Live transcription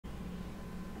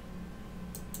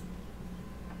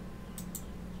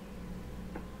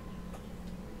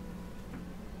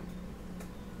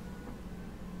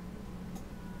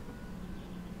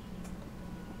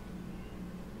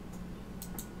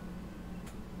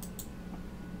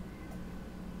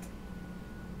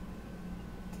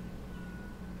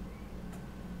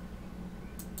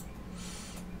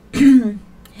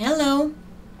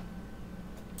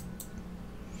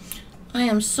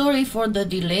am sorry for the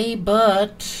delay,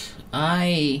 but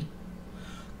I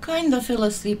kind of fell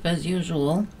asleep as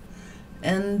usual,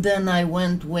 and then I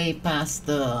went way past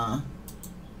the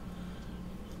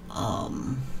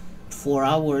 4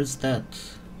 hours that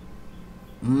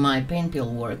my pain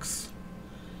pill works,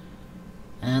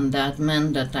 and that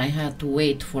meant that I had to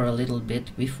wait for a little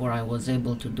bit before I was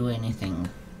able to do anything.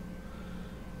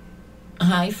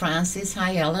 Hi Francis,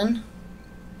 hi Ellen.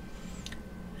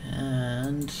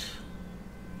 And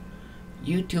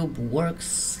YouTube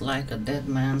works like a dead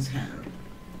man's hand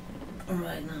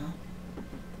right now.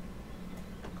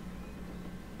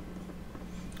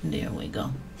 There we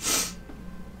go.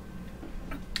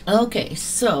 Okay,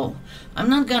 so I'm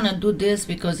not gonna do this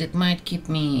because it might keep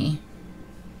me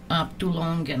up too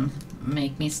long and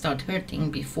make me start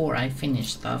hurting before I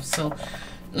finish stuff. So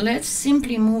let's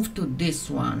simply move to this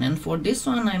one, and for this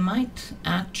one I might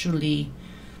actually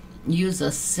use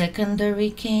a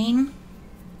secondary cane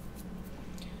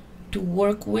to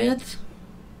work with.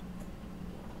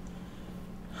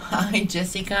 Hi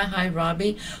Jessica, hi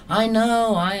Robbie. I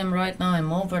know I am right now,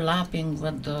 I'm overlapping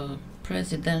with the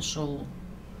presidential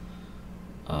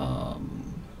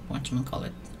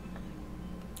whatchamacallit,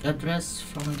 address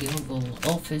from the Oval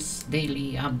Office,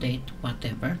 daily update,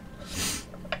 whatever.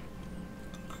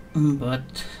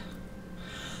 But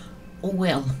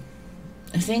well,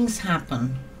 things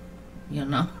happen, you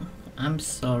know. I'm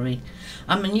sorry.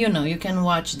 I mean, you know, you can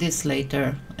watch this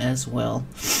later as well.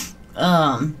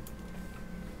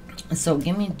 So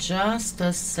give me just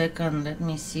a second. Let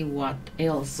me see what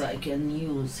else I can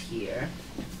use here.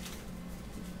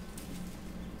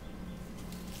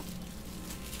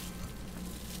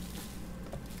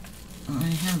 I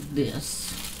have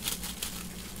this.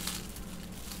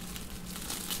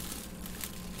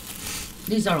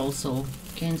 These are also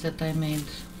canes that I made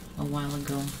a while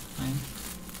ago.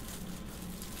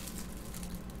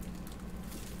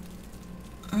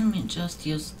 Let me just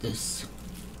use this.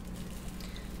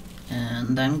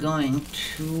 And I'm going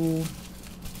to...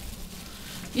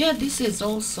 Yeah, this is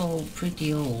also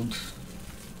pretty old.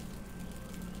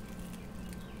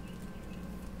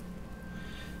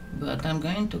 But I'm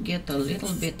going to get a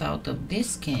little bit out of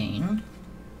this cane.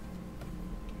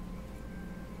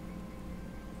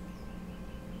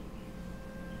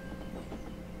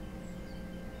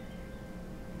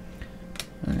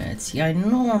 Let's see, I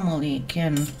normally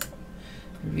can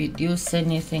reduce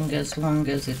anything as long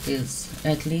as it is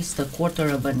at least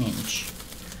 1/4 of an inch.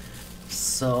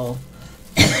 So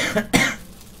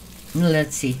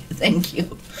let's see. Thank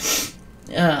you.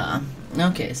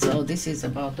 Okay, so this is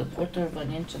about 1/4 of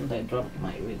an inch, and I dropped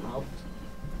my remote.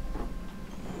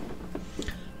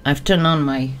 I've turned on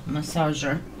my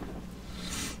massager.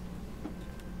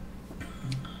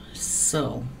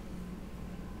 So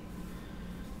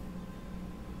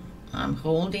I'm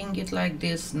holding it like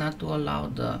this, not to allow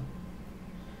the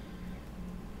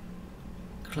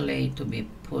clay to be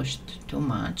pushed too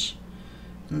much,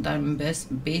 and I'm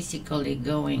basically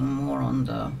going more on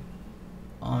the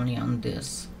only on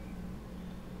this.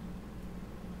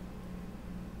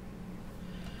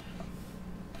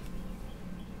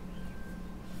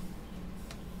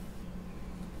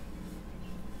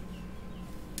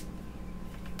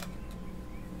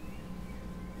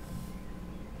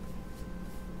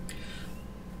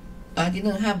 I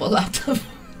didn't have a lot of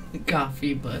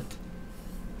coffee, but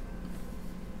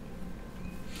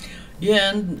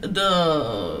yeah, and the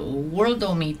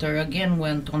worldometer again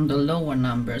went on the lower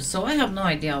numbers, so I have no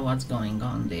idea what's going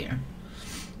on there.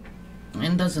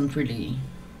 It doesn't really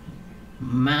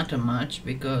matter much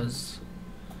because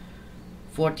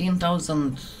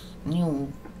 14,000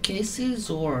 new cases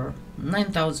or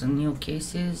 9,000 new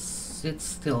cases, it's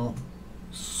still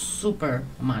super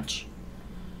much.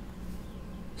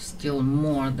 Still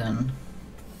more than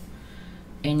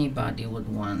anybody would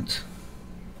want.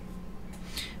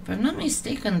 If I'm not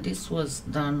mistaken, this was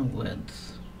done with...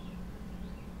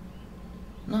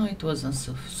 No, it wasn't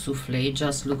souffle, it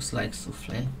just looks like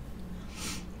souffle.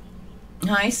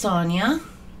 Hi, Sonia.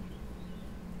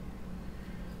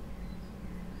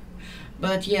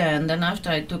 But yeah, and then after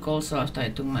I took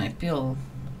my pill,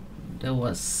 there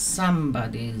was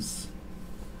somebody's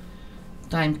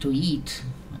time to eat.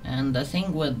 And the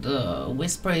thing with the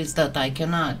Whisper is that I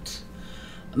cannot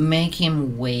make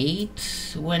him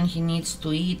wait when he needs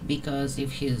to eat, because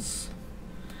if his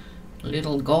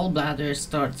little gallbladder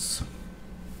starts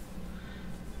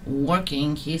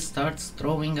working, he starts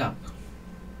throwing up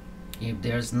if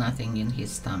there's nothing in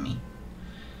his tummy.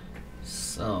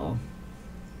 So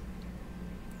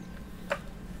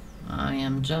I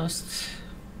am just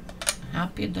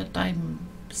happy that I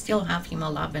still have him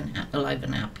alive and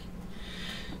happy.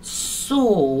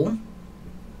 So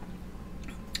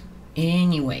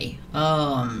anyway,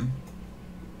 I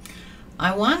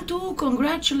want to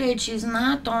congratulate, she's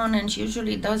not on and she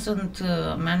usually doesn't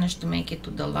manage to make it to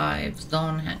the lives,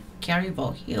 Dawn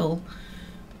Carnival Hill,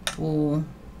 who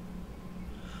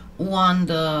won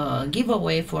the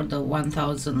giveaway for the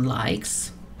 1000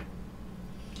 likes.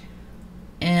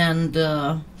 And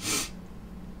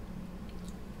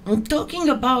talking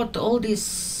about all this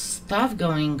stuff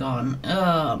going on,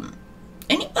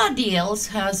 anybody else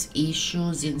has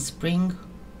issues in spring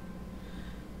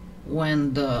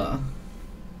when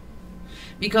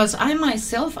because I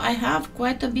myself, I have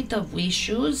quite a bit of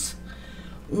issues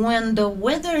when the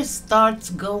weather starts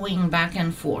going back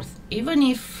and forth. Even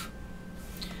if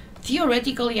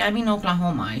theoretically I'm in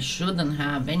Oklahoma, I shouldn't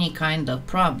have any kind of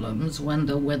problems when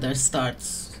the weather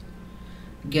starts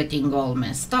getting all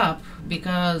messed up,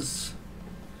 because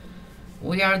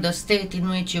we are the state in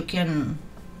which you can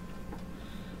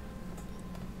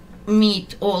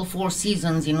meet all 4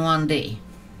 seasons in one day.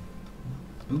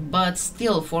 But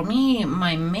still, for me,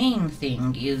 my main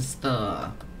thing is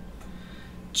the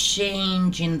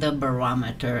change in the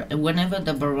barometer. Whenever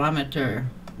the barometer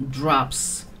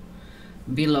drops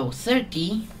below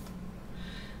 30,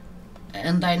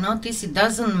 and I notice it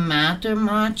doesn't matter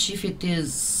much if it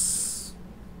is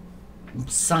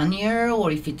sunnier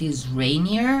or if it is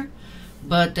rainier,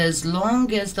 but as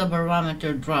long as the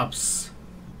barometer drops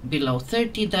below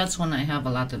 30, that's when I have a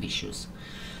lot of issues.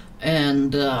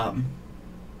 And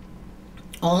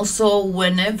also,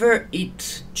 whenever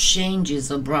it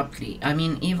changes abruptly, I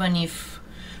mean, even if,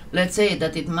 let's say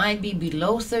that it might be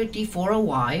below 30 for a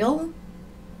while,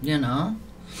 you know,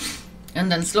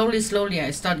 and then slowly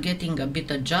I start getting a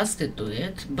bit adjusted to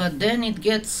it, but then it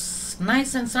gets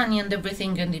nice and sunny and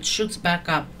everything, and it shoots back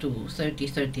up to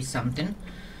 30 something,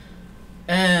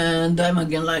 and I'm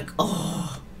again like,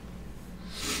 oh.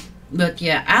 But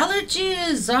yeah,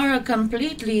 allergies are a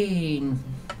completely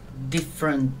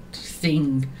different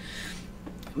thing,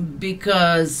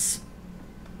 because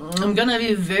I'm gonna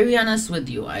be very honest with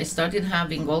you, I started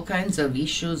having all kinds of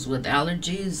issues with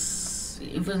allergies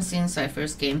even since I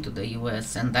first came to the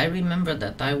US. And I remember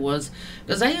that I was,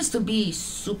 because I used to be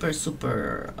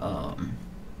super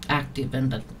active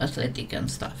and athletic and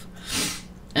stuff,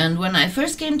 and when I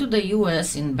first came to the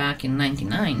US back in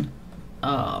 99,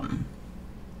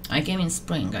 I came in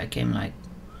spring. I came like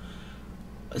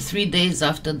 3 days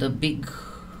after the big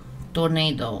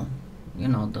tornado, you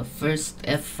know, the first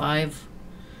F5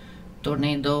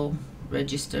 tornado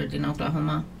registered in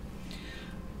Oklahoma.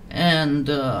 And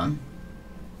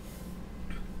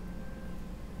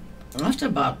after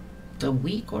about a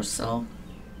week or so,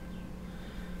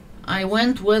 I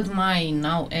went with my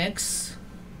now ex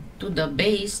to the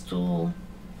base to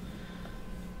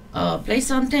play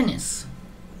some tennis.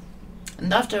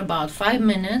 And after about 5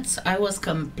 minutes, I was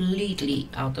completely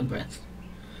out of breath.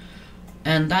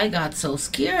 And I got so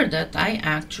scared that I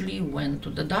actually went to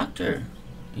the doctor,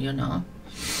 you know.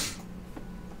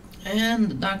 And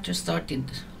the doctor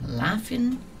started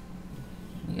laughing.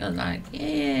 He was like,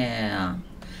 yeah,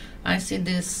 I see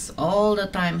this all the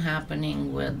time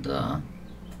happening with,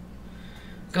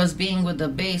 because being with the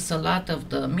base, a lot of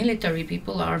the military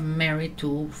people are married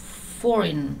to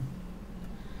foreign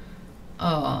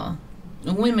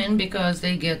women, because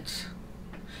they get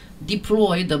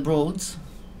deployed abroad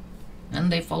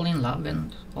and they fall in love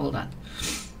and all that,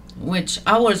 which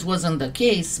ours wasn't the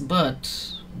case,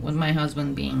 but with my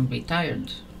husband being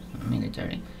retired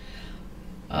military,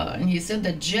 and he said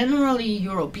that generally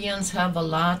Europeans have a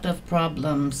lot of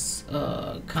problems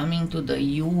coming to the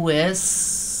US,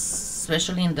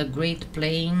 especially in the Great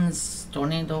Plains,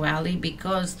 Tornado Alley,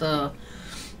 because the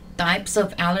types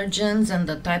of allergens and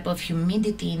the type of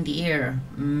humidity in the air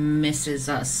messes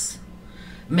us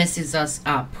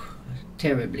up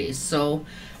terribly. So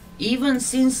even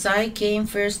since I came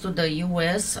first to the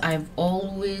US, I've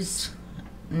always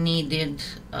needed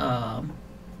an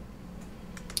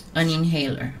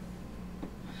inhaler,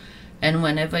 and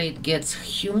whenever it gets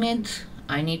humid,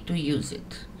 I need to use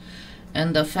it.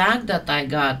 And the fact that I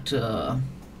got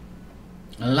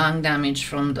lung damage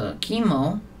from the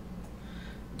chemo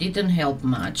didn't help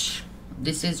much.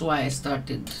 This is why I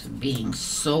started being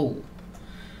so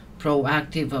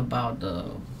proactive about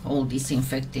the whole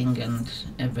disinfecting and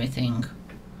everything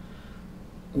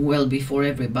well before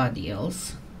everybody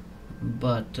else.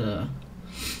 But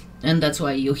and that's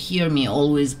why you hear me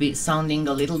always be sounding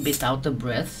a little bit out of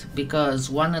breath, because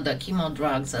one of the chemo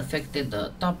drugs affected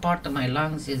the top part of my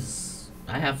lungs.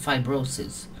 I have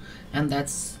fibrosis, and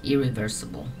that's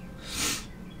irreversible.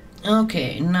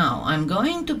 Okay, now I'm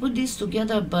going to put this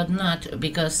together, but not,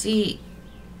 because see,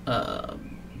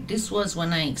 this was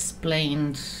when I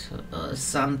explained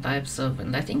some types of,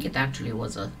 and I think it actually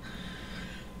was a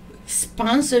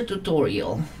sponsor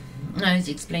tutorial. I was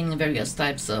explaining various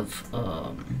types of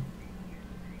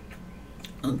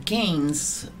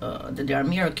canes, that they are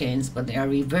mirror canes, but they are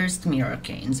reversed mirror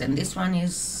canes, and this one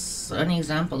is an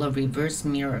example of reverse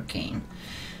mirror cane.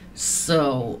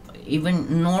 So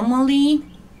even normally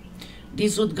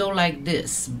this would go like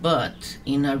this, but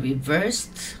in a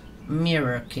reversed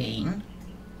mirror cane,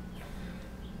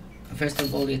 first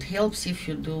of all, it helps if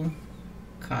you do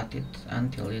cut it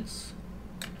until it's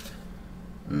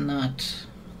not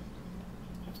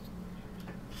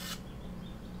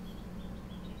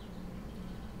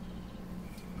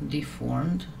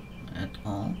deformed at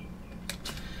all.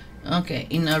 Okay,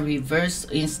 in a reverse,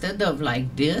 instead of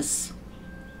like this,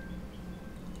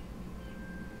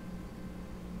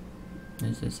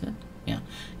 this is it, yeah,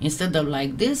 instead of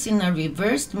like this, in a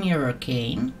reversed mirror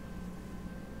cane,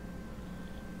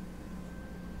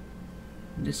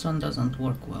 this one doesn't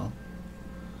work well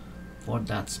for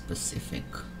that specific.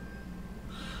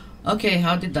 Okay,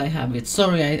 how did I have it?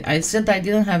 Sorry, I said I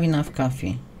didn't have enough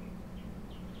coffee.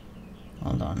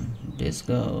 Hold on, this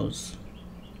goes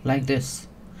like this.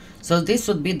 So this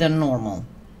would be the normal,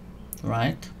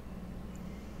 right?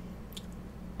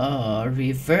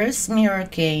 Reverse mirror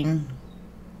cane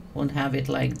would have it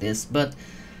like this, but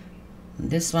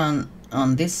this one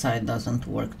on this side doesn't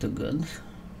work too good.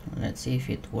 Let's see if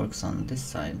it works on this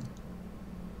side.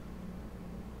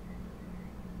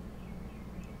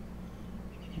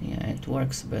 Yeah, it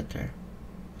works better.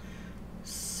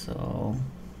 So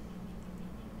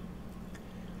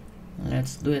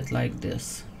let's do it like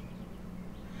this,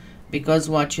 because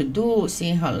what you do,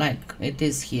 see how like it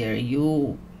is here,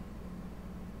 you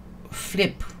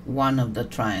flip one of the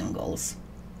triangles.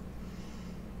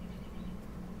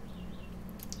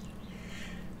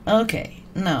 Okay,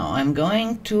 now I'm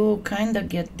going to kind of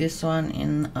get this one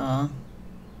in a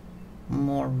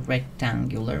more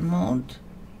rectangular mode.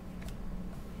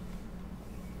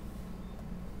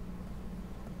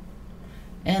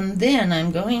 And then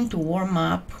I'm going to warm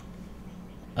up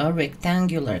a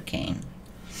rectangular cane,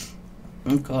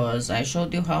 because I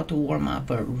showed you how to warm up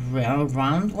a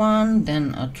round one,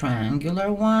 then a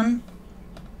triangular one,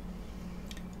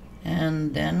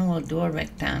 and then we'll do a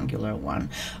rectangular one.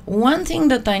 One thing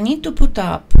that I need to put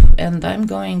up, and I'm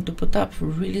going to put up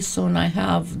really soon, I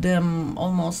have them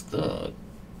almost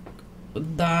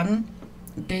done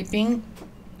taping,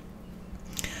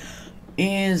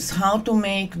 is how to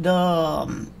make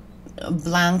the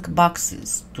blank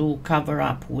boxes to cover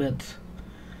up with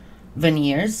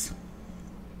veneers.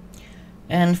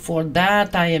 And for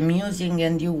that I am using,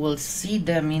 and you will see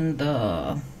them in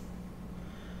the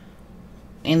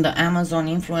Amazon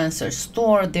influencer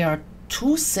store, there are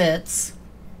 2 sets.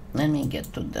 Let me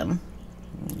get to them,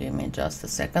 give me just a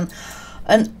second.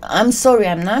 And I'm sorry,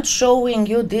 I'm not showing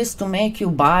you this to make you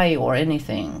buy or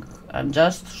anything. I'm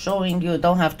just showing you,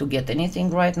 don't have to get anything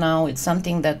right now. It's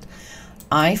something that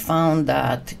I found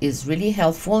that is really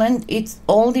helpful, and it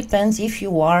all depends if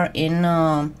you are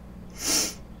into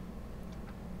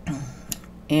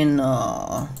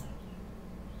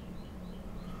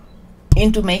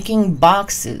making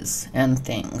boxes and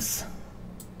things.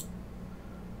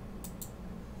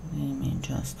 Give me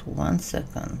just 1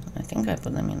 second. I think I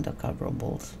put them in the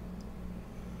coverables.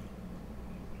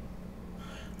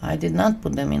 I did not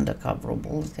put them in the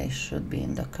coverables, they should be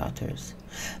in the cutters.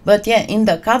 But yeah, in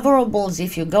the coverables,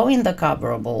 if you go in the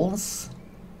coverables,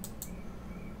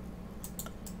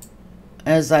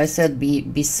 as I said,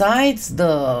 besides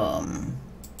the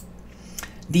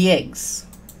eggs,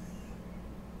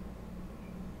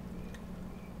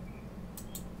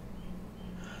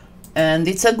 and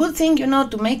it's a good thing, you know,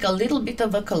 to make a little bit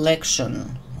of a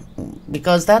collection,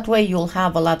 because that way you'll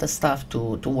have a lot of stuff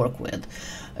to work with.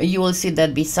 You will see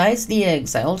that besides the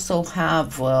eggs, I also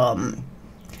have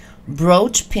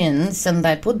brooch pins, and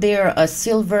I put there a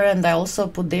silver, and I also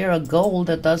put there a gold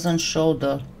that doesn't show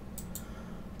the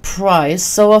price,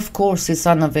 so of course it's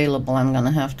unavailable. I'm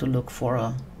gonna have to look for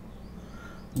a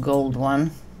gold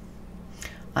one.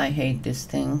 I hate this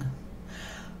thing.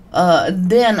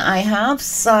 Then I have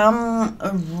some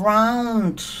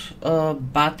round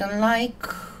button-like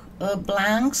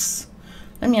blanks.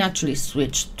 Let me actually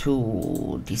switch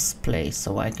to display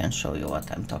so I can show you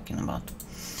what I'm talking about.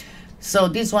 So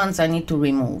these ones I need to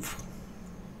remove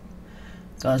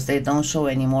because they don't show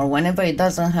anymore. Whenever it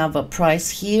doesn't have a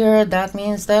price here, that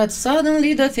means that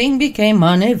suddenly the thing became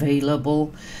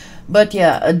unavailable. But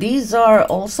yeah, these are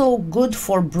also good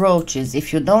for brooches.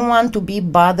 If you don't want to be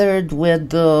bothered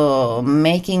with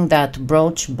making that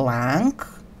brooch blank,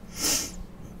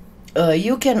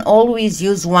 you can always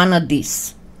use one of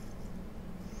these.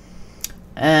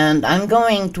 And I'm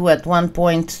going to at one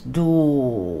point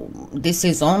do, this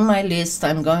is on my list,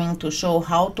 I'm going to show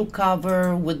how to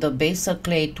cover with the basic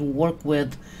clay to work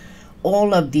with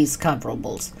all of these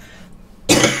coverables.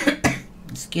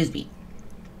 Excuse me.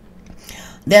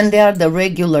 Then there are the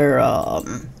regular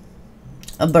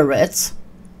barrettes,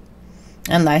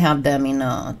 and I have them in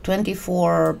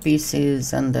 24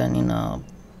 pieces and then in a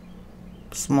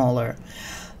smaller.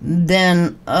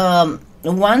 Then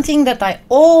one thing that I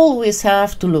always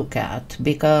have to look at,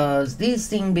 because these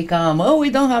things become, oh,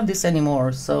 we don't have this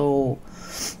anymore, so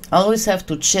I always have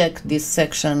to check this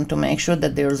section to make sure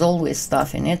that there's always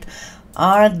stuff in it,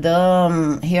 are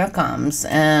the hair combs.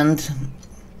 And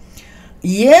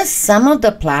yes, some of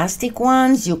the plastic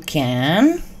ones you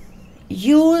can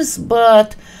use,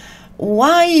 but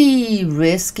why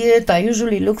risk it? I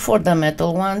usually look for the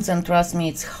metal ones, and trust me,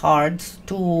 it's hard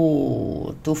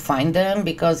to find them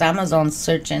because Amazon's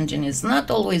search engine is not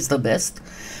always the best.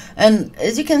 And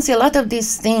as you can see, a lot of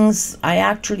these things I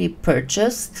actually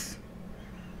purchased,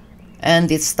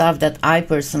 and it's stuff that I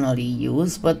personally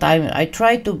use, but I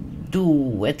try to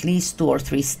do at least 2 or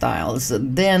 3 styles.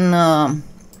 Then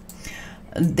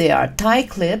there are tie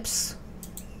clips,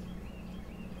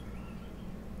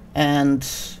 and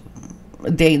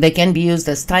they can be used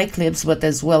as tie clips, but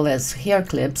as well as hair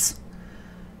clips.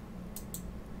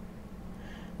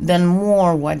 Then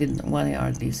more, why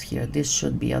are these here? This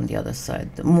should be on the other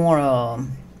side. More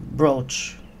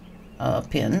brooch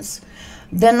pins.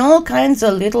 Then all kinds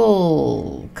of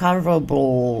little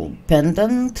carvable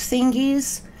pendant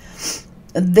thingies.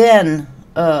 Then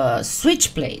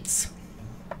switch plates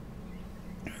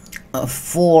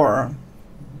for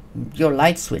your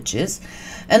light switches.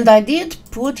 And I did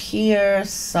put here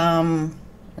some,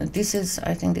 this is,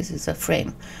 I think this is a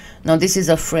frame. No, this is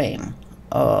a frame,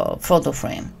 photo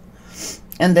frame.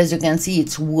 And as you can see,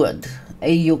 it's wood.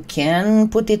 You can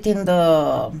put it in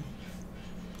the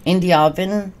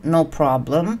oven, no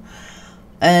problem.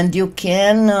 And you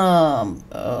can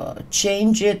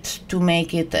change it to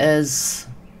make it as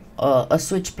a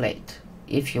switch plate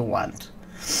if you want.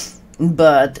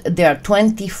 But they are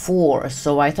 24,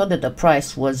 so I thought that the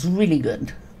price was really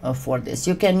good for this.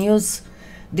 You can use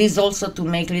these also to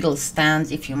make little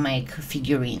stands if you make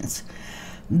figurines.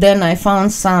 Then I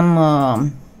found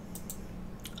some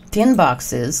tin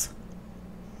boxes.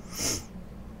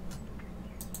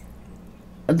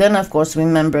 Then of course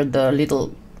remember the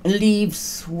little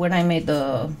leaves when I made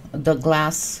the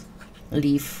glass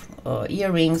leaf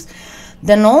earrings.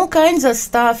 Then all kinds of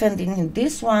stuff. And in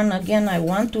this one again, I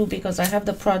want to, because I have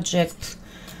the project,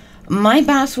 my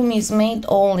bathroom is made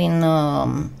all in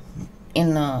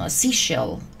a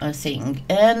seashell thing,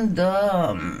 and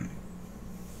the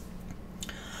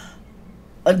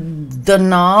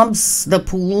knobs, the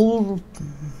pull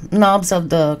knobs of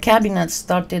the cabinets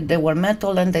started, they were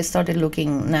metal and they started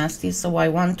looking nasty, so I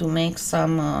want to make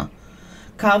some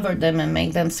cover them and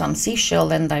make them some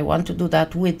seashell, and I want to do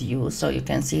that with you so you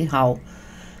can see how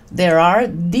there are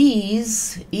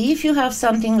these. If you have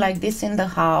something like this in the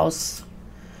house,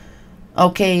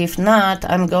 okay. If not,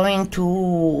 I'm going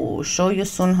to show you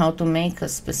soon how to make a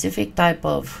specific type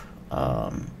of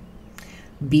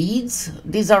beads.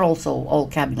 These are also all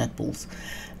cabinet pulls.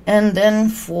 And then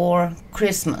for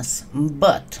Christmas,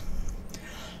 but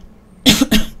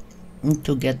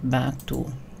to get back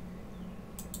to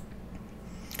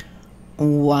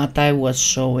what I was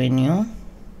showing you,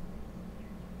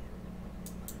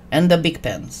 and the big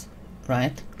pens,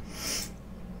 right?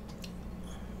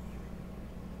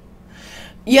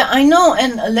 Yeah, I know.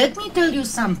 And let me tell you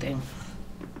something.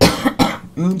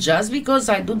 Just because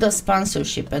I do the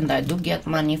sponsorship and I do get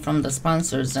money from the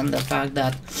sponsors, and the fact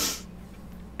that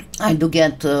I do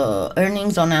get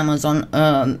earnings on Amazon,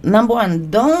 number one,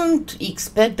 don't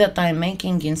expect that I'm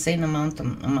making insane amounts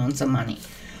of money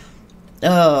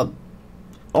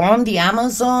on the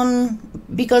Amazon,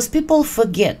 because people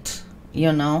forget,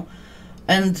 you know.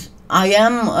 And I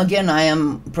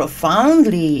am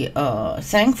profoundly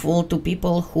thankful to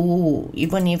people who,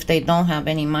 even if they don't have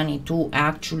any money, to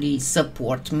actually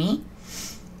support me.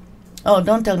 Oh,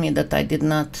 don't tell me that I did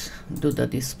not do the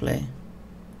display.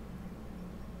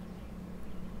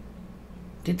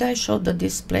 Did I show the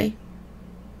display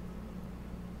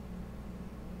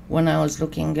when I was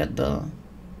looking at the,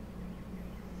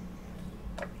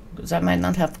 because I might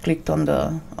not have clicked on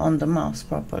the mouse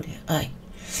properly.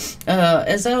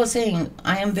 As I was saying,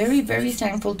 I am very, very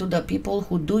thankful to the people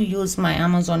who do use my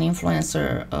Amazon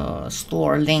influencer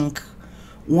store link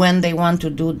when they want to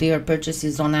do their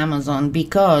purchases on Amazon,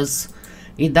 because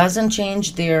it doesn't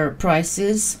change their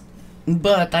prices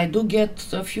but I do get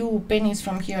a few pennies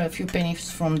from here, a few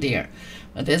pennies from there.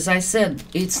 But as I said,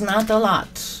 it's not a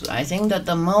lot. I think that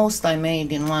the most I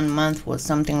made in 1 month was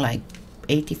something like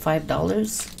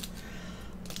 $85.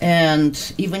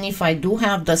 And even if I do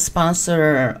have the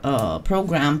sponsor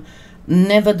program,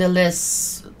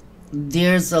 nevertheless,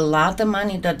 there's a lot of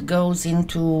money that goes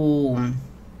into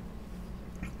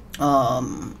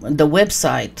the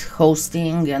website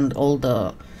hosting and all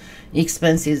the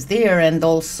expenses there. And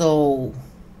also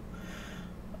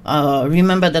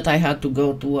remember that I had to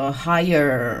go to a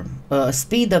higher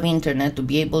speed of internet to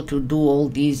be able to do all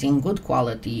these in good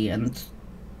quality. And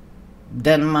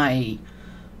then my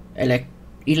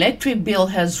electric bill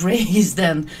has raised,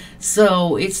 and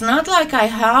so it's not like I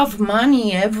have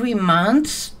money every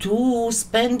month to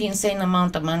spend insane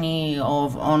amount of money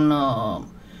on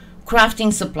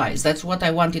crafting supplies. That's what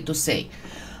I wanted to say,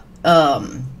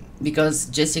 because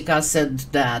Jessica said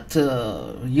that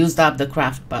used up the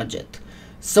craft budget.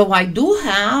 So I do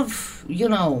have, you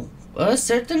know, a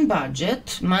certain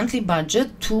budget, monthly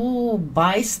budget, to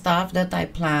buy stuff that I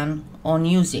plan on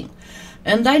using.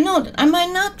 And I know that I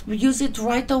might not use it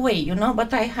right away, you know,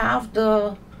 but I have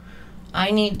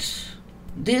I need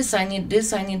this, I need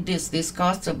this, I need this. This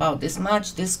costs about this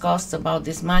much, this costs about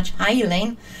this much. Hi,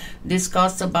 Elaine. This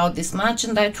costs about this much.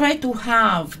 And I try to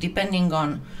have, depending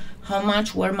on how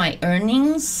much were my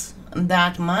earnings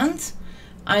that month,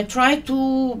 I try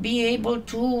to be able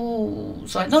to,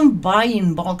 so I don't buy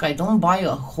in bulk, I don't buy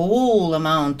a whole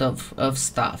amount of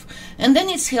stuff. And then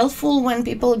it's helpful when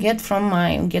people get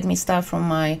me stuff from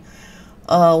my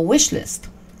wish list.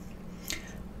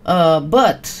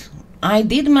 But I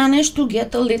did manage to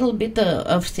get a little bit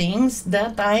of things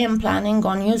that I am planning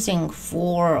on using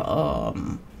for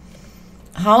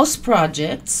house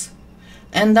projects,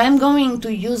 and I'm going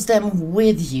to use them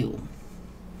with you.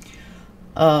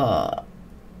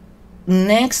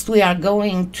 Next, we are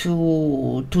going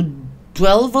to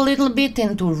delve a little bit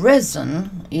into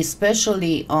resin,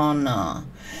 especially on...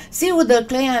 see, with the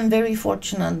clay, I'm very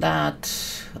fortunate that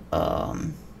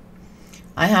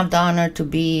I have the honor to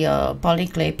be a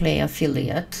PolyClay Play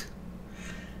affiliate.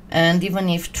 And even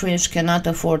if Trish cannot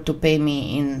afford to pay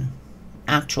me in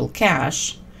actual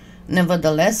cash,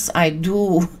 nevertheless, I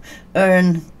do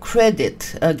earn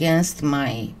credit against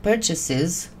my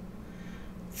purchases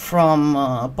from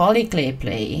PolyClay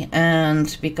Play,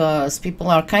 and because people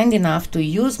are kind enough to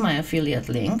use my affiliate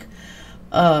link,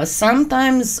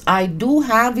 sometimes I do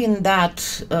have in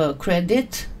that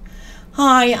credit.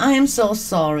 Hi, I am so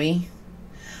sorry.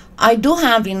 I do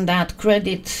have in that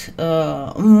credit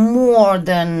more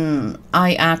than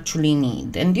I actually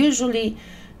need, and usually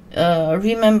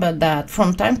remember that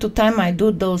from time to time I do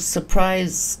those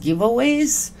surprise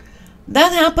giveaways.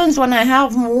 That happens when I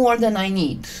have more than I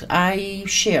need. I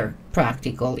share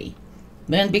practically.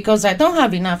 And because I don't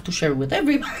have enough to share with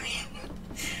everybody,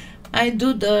 I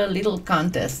do the little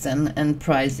contests and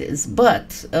prizes.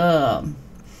 But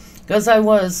because I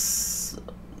was...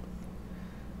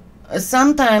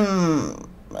 sometime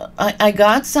I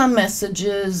got some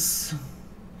messages.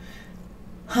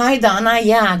 Hi, Donna.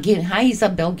 Yeah, hi,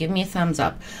 Isabel. Give me a thumbs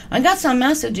up. I got some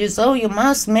messages. Oh, you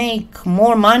must make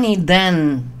more money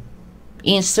than...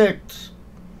 insert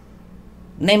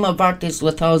name of artist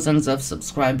with thousands of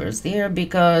subscribers there,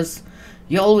 because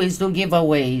you always do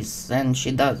giveaways and she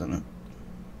doesn't.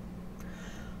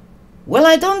 Well,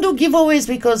 I don't do giveaways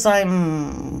because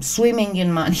I'm swimming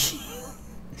in money.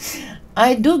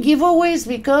 I do giveaways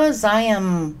because I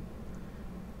am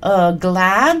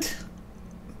glad.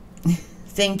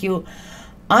 Thank you.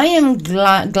 I am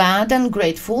glad and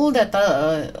grateful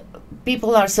that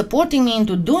people are supporting me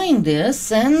into doing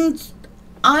this, and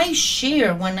I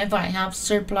share whenever I have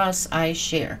surplus. I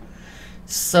share.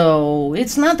 So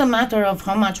it's not a matter of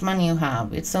how much money you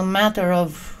have. It's a matter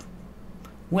of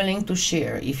willing to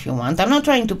share if you want. I'm not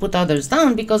trying to put others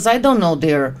down because I don't know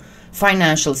their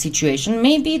financial situation.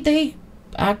 Maybe they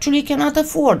actually cannot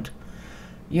afford,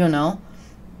 you know.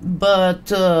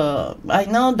 But I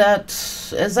know that,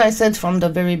 as I said from the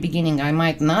very beginning, I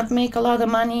might not make a lot of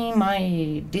money.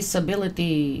 My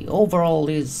disability overall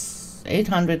is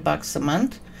 $800 a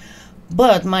month,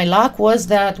 but my luck was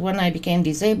that when I became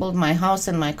disabled, my house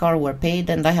and my car were paid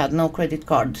and I had no credit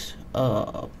card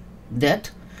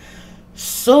debt,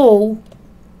 so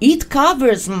it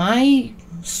covers my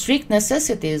strict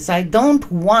necessities. I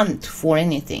don't want for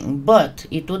anything, but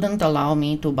it wouldn't allow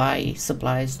me to buy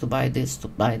supplies, to buy this, to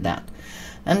buy that.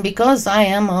 And because I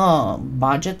am a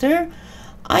budgeter,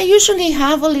 I usually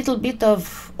have a little bit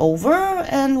of over,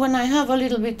 and when I have a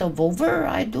little bit of over,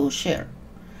 I do share.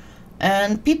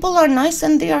 And people are nice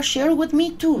and they are shared with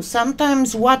me too.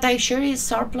 Sometimes what I share is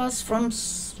surplus from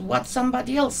what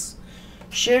somebody else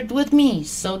shared with me.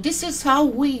 So this is how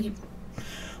we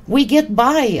get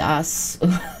by us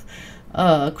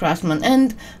craftsmen.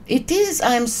 And it is,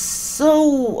 I'm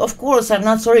so, of course I'm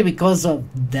not sorry because of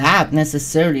that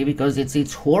necessarily, because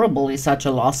it's horrible, it's such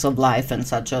a loss of life and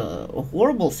such a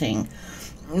horrible thing.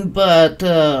 But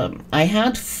I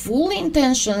had full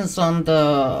intentions on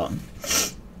the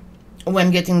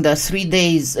when getting the 3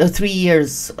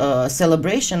 years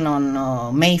celebration on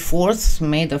May 4th,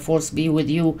 May the 4th be with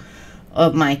you,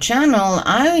 of my channel.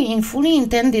 I fully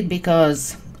intended,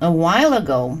 because a while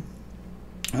ago,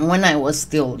 when I was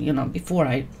still, you know,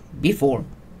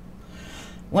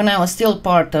 when I was still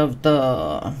part of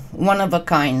the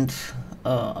one-of-a-kind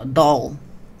doll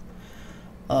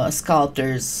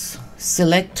sculptors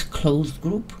select closed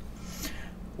group,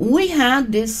 we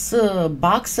had this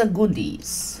box of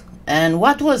goodies. And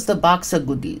what was the box of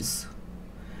goodies?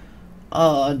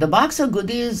 The box of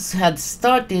goodies had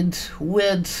started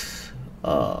with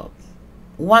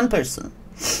one person,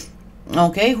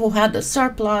 okay, who had a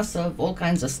surplus of all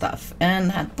kinds of stuff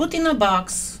and had put in a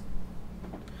box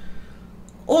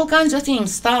all kinds of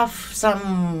things, stuff,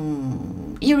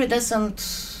 some iridescent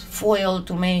foil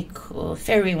to make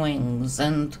fairy wings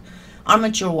and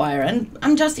armature wire, and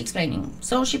I'm just explaining.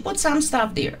 So she put some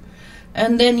stuff there,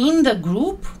 and then in the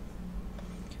group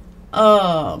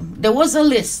there was a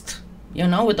list, you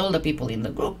know, with all the people in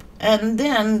the group, and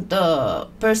then the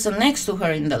person next to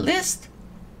her in the list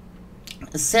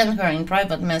sent her in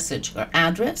private message her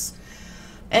address,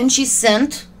 and she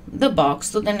sent the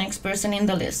box to the next person in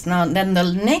the list. Now then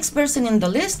the next person in the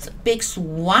list picks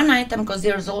one item, because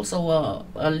there's also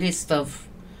a list of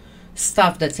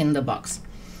stuff that's in the box.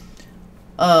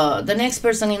 The next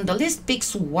person in the list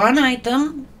picks one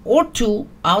item or two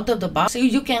out of the box. So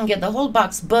you can get the whole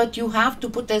box, but you have to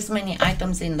put as many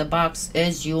items in the box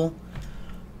as you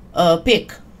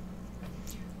pick.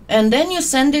 And then you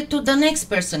send it to the next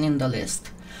person in the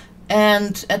list.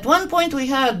 And at one point we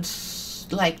had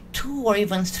like 2 or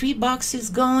even 3 boxes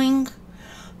going,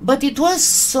 but it was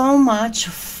so much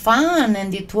fun,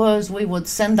 and we would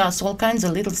send us all kinds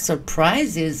of little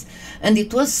surprises, and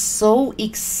it was so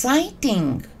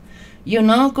exciting, you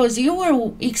know, because you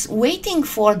were waiting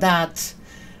for that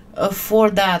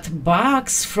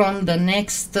box from the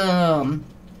next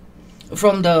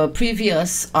from the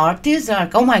previous artist.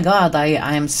 Like, oh my god,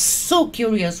 I am so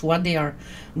curious what they are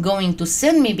going to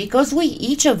send me, because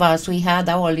each of us had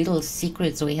our little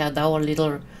secrets, we had our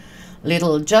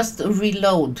little just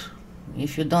reload.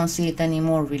 If you don't see it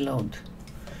anymore, reload.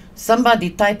 Somebody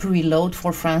type reload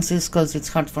for Francis, because it's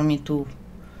hard for me to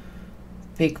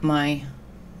pick my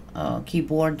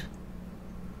keyboard.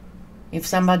 If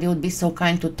somebody would be so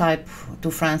kind to type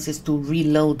to Francis to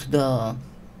reload the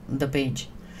page,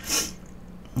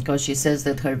 because she says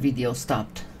that her video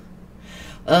stopped.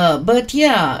 But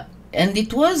yeah, and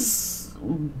it was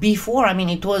before, I mean,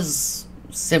 it was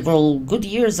several good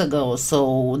years ago,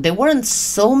 so there weren't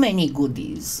so many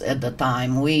goodies at the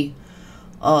time. We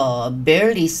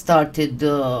barely started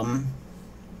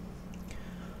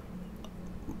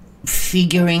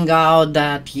figuring out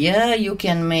that, yeah, you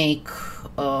can make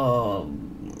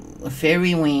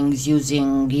fairy wings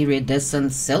using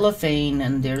iridescent cellophane,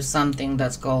 and there's something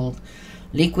that's called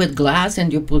liquid glass,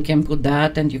 and you can put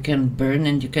that, and you can burn,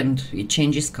 and it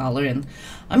changes color. And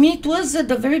I mean, it was at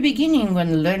the very beginning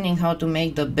when learning how to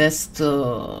make the best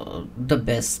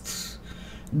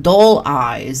doll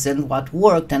eyes and what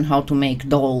worked, and how to make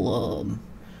doll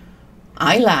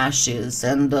eyelashes,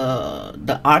 and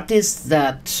the artists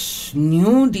that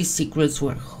knew these secrets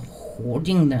were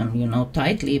hoarding them, you know,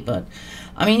 tightly. But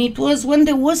I mean, it was when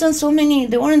there weren't so many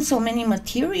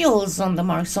materials on the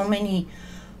market, so many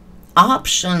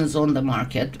options on the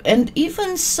market. And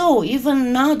even so,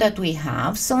 even now that we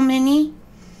have so many,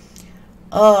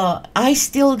 I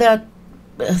still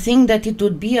think that it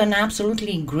would be an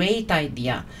absolutely great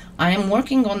idea. I am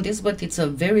working on this, but it's a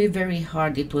very, very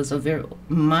hard. It was a very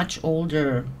much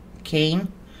older cane,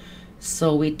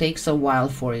 so it takes a while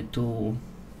for it to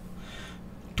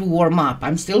warm up.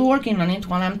 I'm still working on it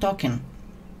while I'm talking.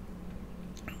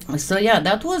 So yeah,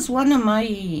 that was one of my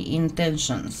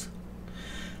intentions.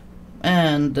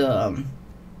 And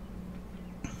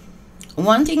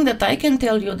one thing that I can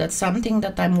tell you, that's something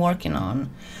that I'm working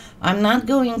on. I'm not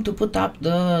going to put up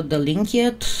the link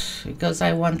yet, because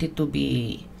I want it to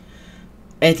be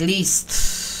at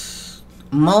least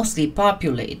mostly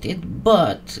populated.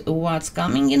 But what's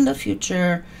coming in the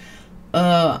future,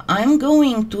 I'm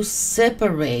going to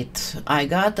separate. I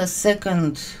got a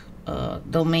second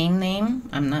domain name.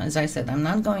 I'm not, as I said, I'm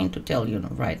not going to tell you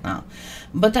right now,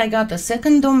 but I got a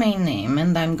second domain name,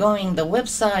 and I'm going, the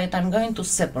website, I'm going to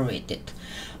separate it.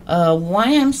 Why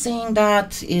I'm saying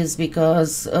that is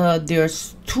because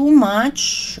there's too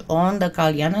much on the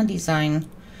Kalyana design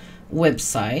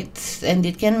website, and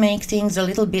it can make things a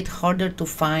little bit harder to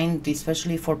find,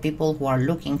 especially for people who are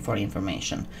looking for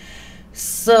information.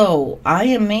 So I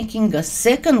am making a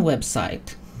second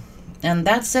website, and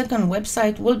that second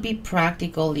website will be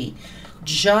practically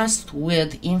just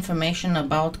with information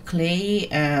about clay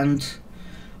and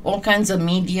all kinds of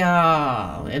media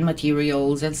and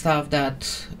materials and stuff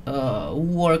that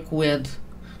work with,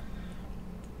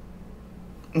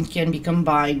 can be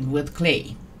combined with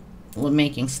clay. We're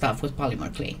making stuff with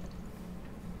polymer clay.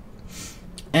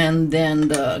 And then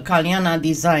the Kalyana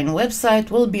design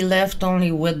website will be left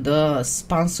only with the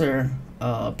sponsor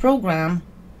program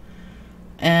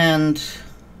and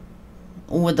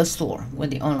with the store,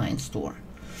 with the online store.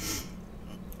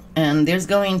 And there's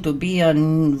going to be a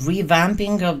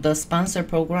revamping of the sponsor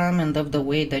program and of the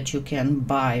way that you can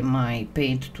buy my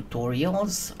paid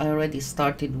tutorials. I already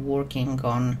started working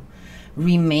on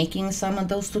remaking some of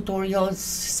those tutorials,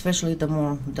 especially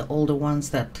the older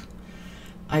ones that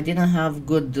I didn't have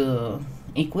good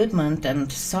equipment and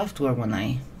software when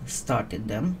I started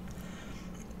them.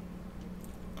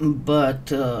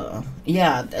 But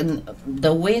yeah, and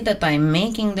the way that I'm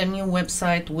making the new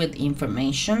website with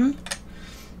information,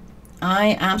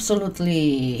 I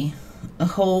absolutely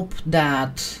hope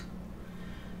that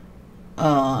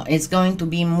it's going to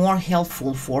be more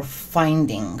helpful for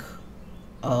finding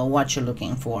what you're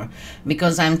looking for,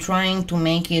 because I'm trying to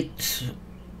make it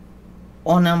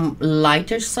on a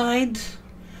lighter side,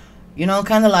 you know,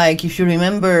 kind of like, if you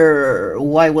remember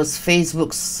why was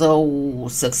Facebook so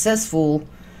successful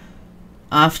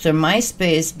after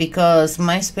MySpace, because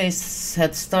MySpace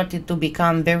had started to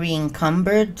become very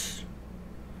encumbered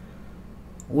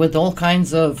with all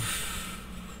kinds of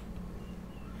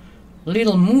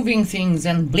little moving things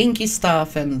and blinky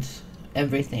stuff and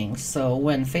everything. So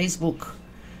when Facebook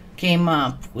came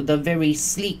up with a very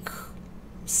sleek,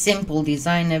 simple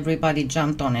design, everybody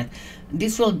jumped on it.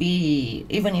 This will be,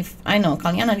 even if I know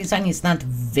Kalyana design is not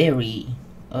very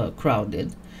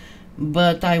crowded,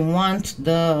 but I want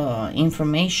the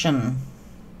information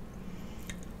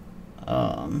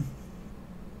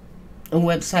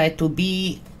website to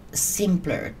be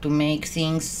simpler, to make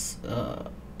things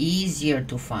easier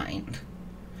to find,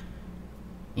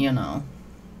 you know.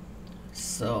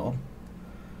 So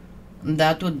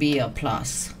that would be a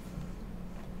plus.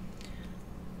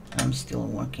 I'm still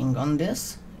working on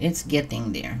this. It's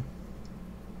getting there.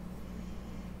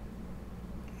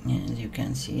 As you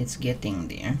can see, it's getting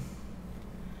there.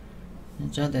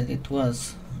 It's just that it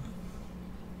was,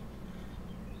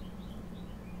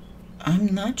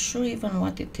 I'm not sure even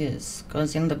what it is,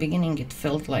 because in the beginning it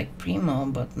felt like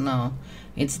Premo, but no,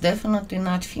 it's definitely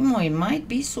not Fimo. It might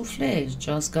be souffle. It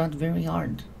just got very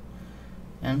hard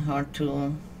and hard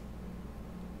to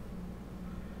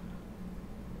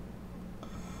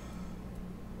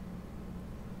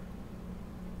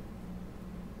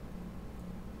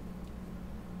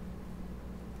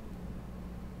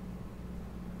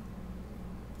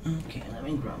okay, let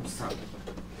me grab some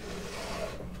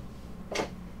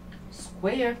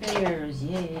square pairs,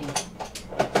 yay!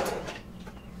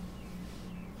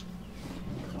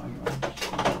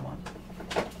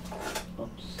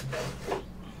 Oops.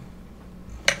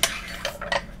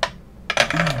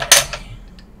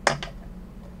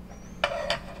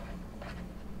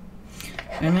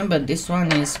 Remember, this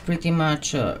one is pretty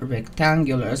much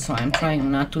rectangular, so I'm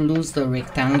trying not to lose the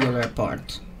rectangular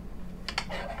part.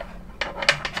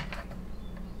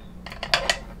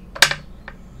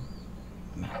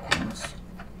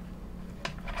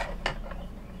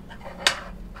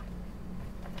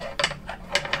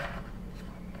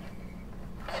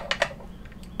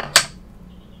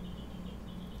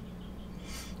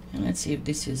 Let's see if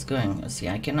this is going. See,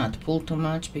 I cannot pull too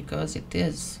much because it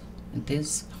is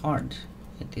hard.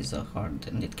 It is a hard,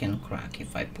 and it can crack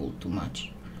if I pull too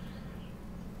much.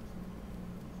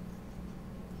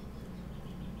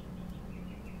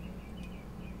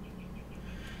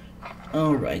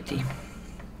 Alrighty.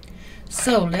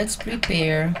 So let's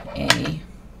prepare a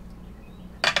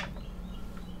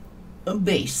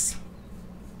base.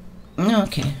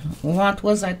 Okay, what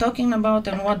was I talking about,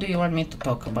 and what do you want me to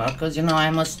talk about? Because you know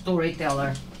I'm a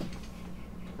storyteller.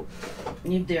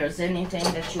 If there's anything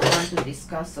that you want to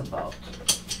discuss about,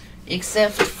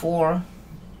 except for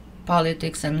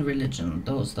politics and religion,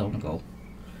 those don't go.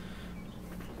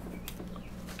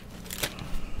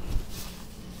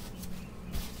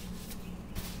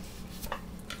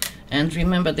 And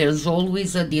remember, there's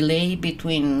always a delay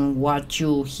between what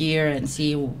you hear and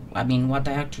see, I mean, what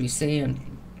I actually say, and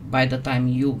by the time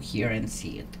you hear and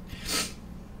see it.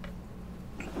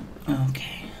 Okay.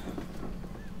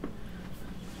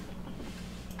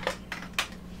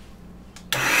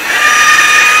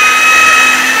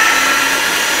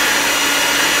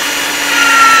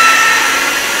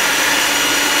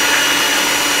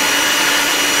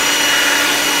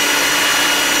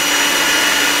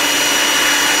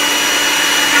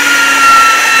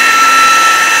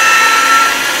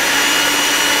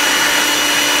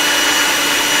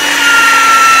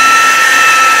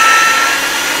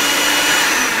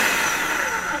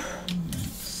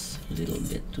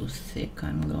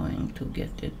 I'm going to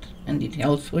get it, and it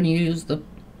helps when you use the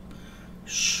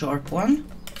sharp one,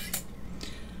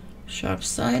 sharp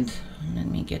side. Let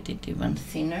me get it even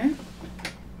thinner.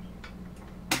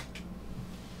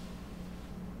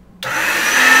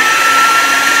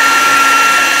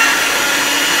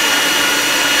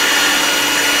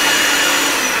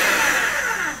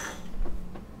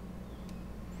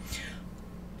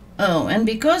 Oh, and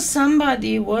because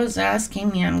somebody was asking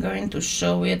me, I'm going to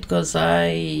show it because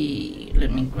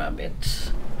let me grab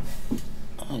it.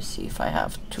 Let's see if I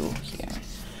have two here.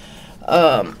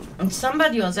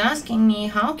 Somebody was asking me,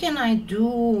 how can I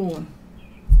do,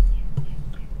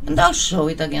 and I'll show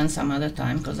it again some other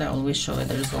time because I always show it,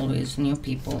 there's always new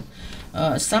people.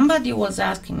 Somebody was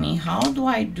asking me, how do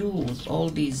I do all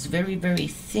these very, very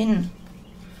thin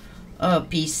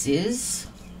pieces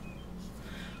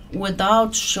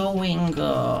without showing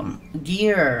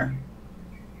gear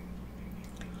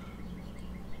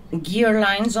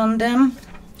lines on them?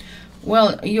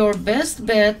 Well, your best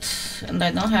bet, and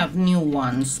I don't have new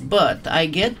ones, but I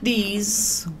get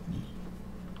these.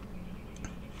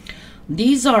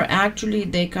 These are actually,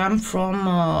 they come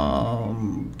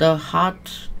from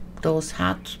those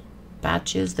hot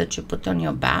patches that you put on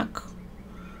your back,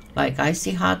 like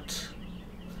icy hot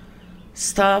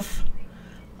stuff.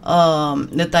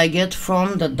 That I get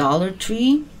from the Dollar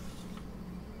Tree,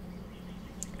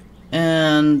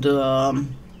 and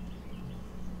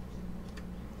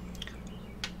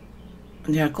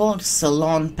they are called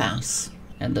Salon Pass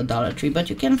at the Dollar Tree, but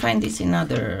you can find this in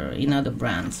other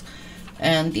brands.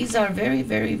 And these are very,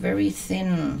 very, very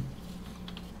thin,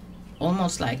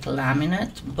 almost like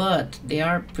laminate, but they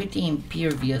are pretty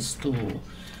impervious to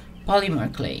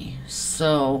polymer clay.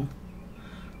 So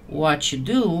what you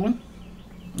do,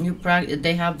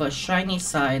 they have a shiny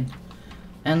side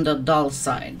and a dull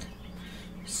side.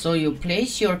 So you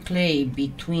place your clay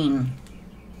between,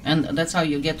 and that's how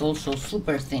you get also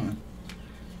super thin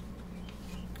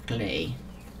clay.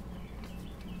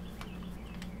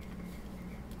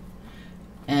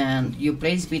 And you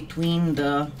place between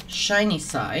the shiny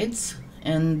sides,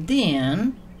 and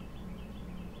then,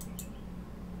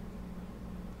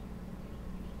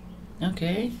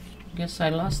 okay, guess I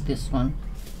lost this one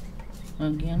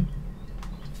again.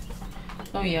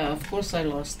 Oh yeah, of course I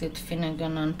lost it.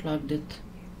 Finnegan unplugged it.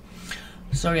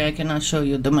 Sorry, I cannot show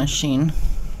you the machine.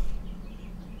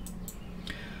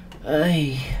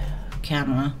 Ay,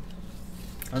 camera.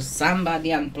 Oh,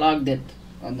 somebody unplugged it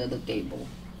under the table.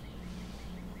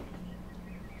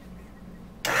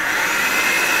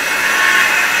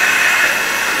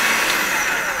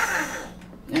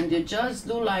 And you just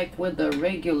do like with the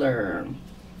regular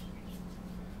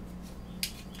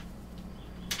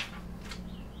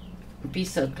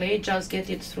piece of clay, just get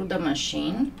it through the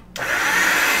machine,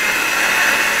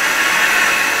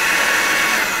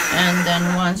 and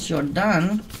then once you're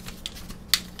done,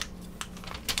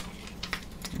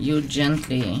 you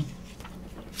gently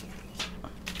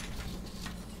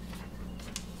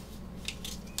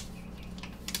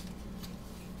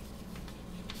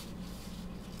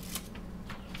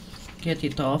get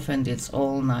it off, and it's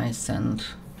all nice and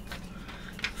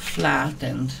flat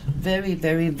and very,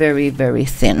 very, very, very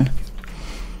thin.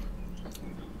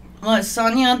 Well,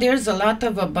 Sonia, there's a lot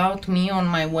of about me on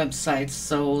my website,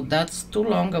 so that's too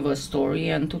long of a story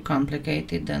and too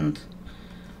complicated, and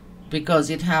because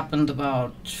it happened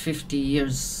about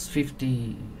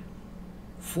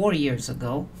 54 years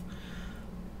ago,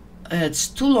 it's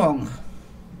too long.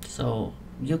 So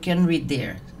you can read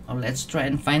there, or let's try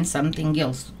and find something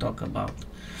else to talk about.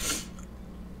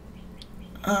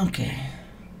 Okay.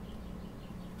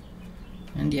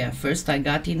 And yeah, first I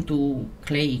got into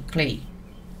clay,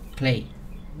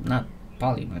 not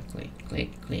polymer clay.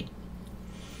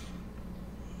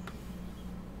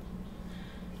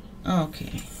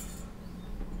 Okay.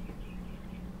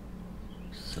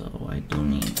 So I do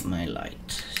need my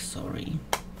light, sorry.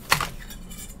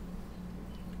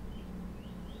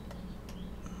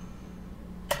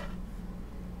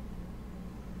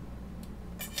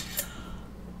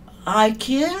 I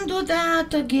can do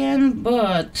that again,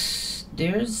 but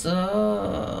there's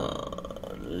a...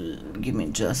 Give me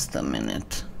just a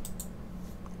minute.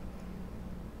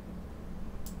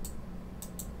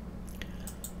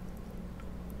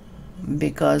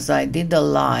 Because I did a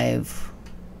live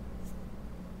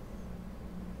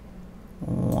a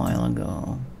while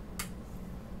ago.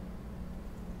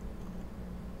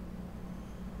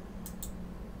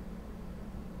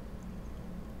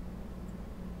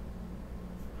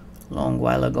 Long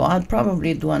while ago. I'll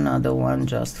probably do another one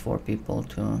just for people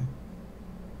to...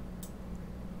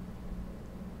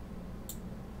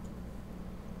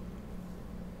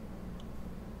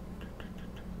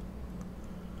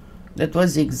 That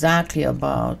was exactly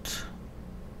about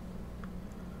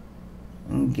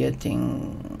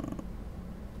getting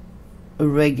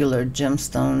regular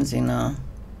gemstones in a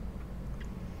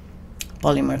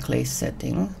polymer clay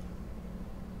setting.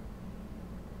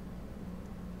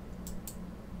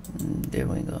 There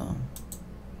we go.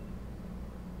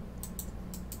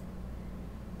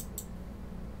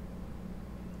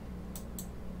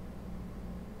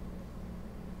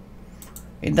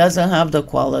 It doesn't have the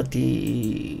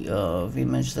quality of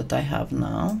image that I have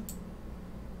now.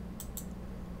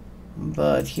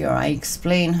 But here I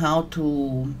explain how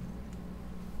to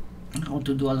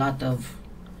do a lot of,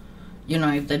 you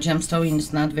know, if the gemstone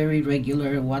is not very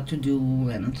regular, what to do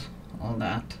and all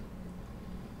that.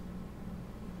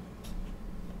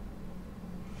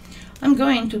 I'm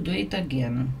going to do it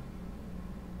again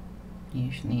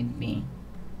if need be.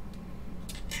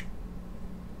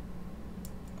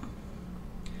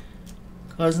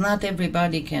 Because not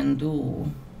everybody can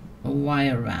do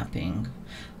wire wrapping.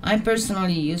 I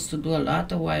personally used to do a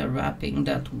lot of wire wrapping,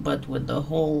 but with the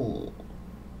whole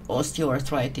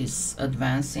osteoarthritis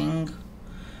advancing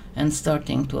and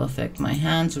starting to affect my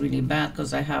hands really bad,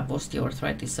 because I have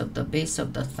osteoarthritis at the base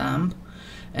of the thumb,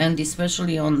 and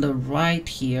especially on the right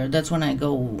here. That's when I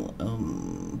go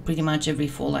pretty much every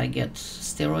fall I get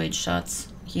steroid shots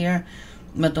here.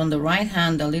 But on the right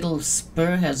hand, the little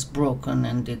spur has broken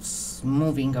and it's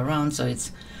moving around, so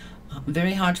it's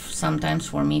very hard sometimes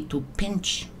for me to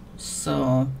pinch.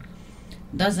 So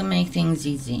doesn't make things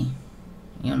easy,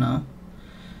 you know.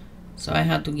 So I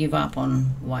had to give up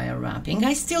on wire wrapping.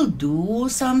 I still do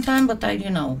sometimes, but you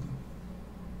know,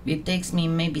 it takes me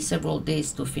maybe several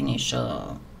days to finish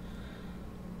a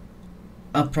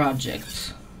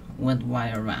project with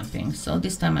wire wrapping. So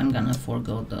this time I'm gonna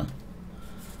forego the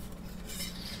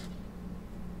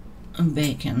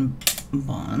bacon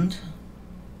bond,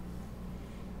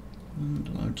 and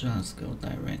we'll just go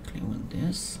directly with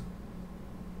this.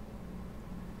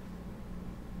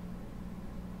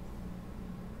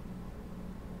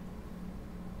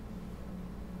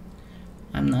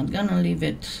 I'm not gonna leave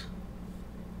it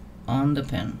on the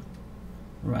pen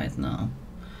right now.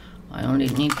 I only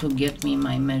need to get me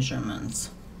my measurements.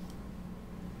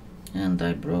 And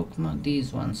I broke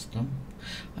these ones too.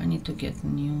 I need to get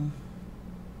new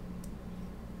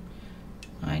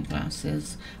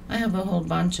eyeglasses. I have a whole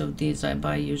bunch of these I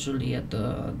buy usually at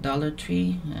the Dollar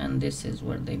Tree, and this is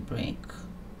where they break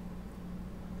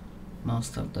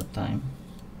most of the time.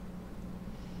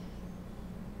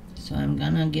 So I'm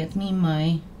gonna get me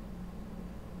my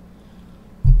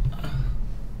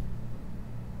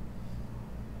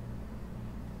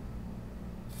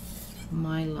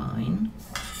line.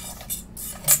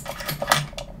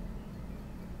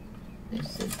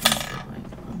 This is not the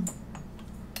right one.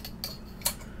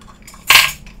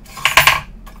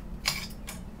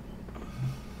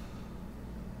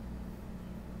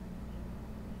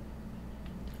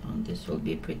 And this will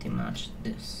be pretty much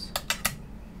this.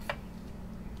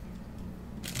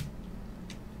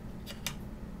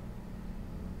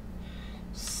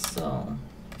 So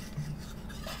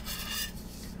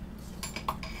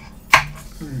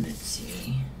let's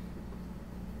see.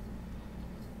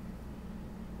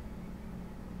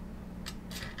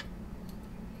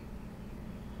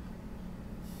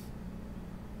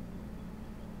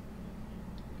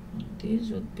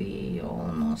 These would be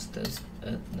almost as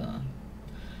at the,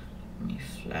 let me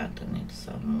flatten it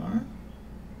some more.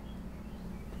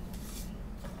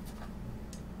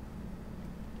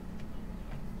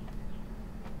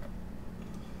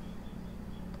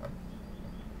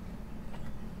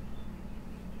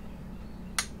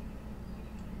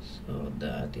 So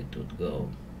that it would go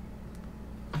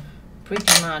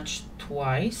pretty much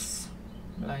twice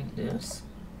like this,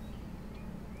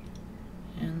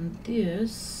 and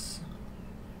this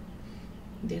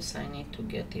I need to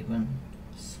get even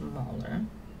smaller.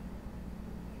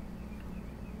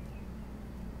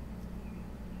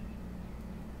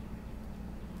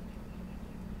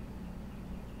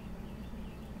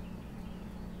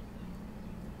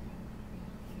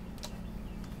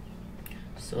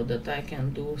 so that I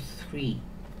can do 3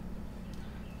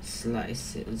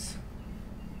 slices.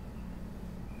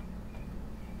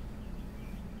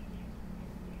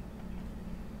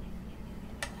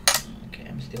 Okay,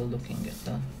 I'm still looking at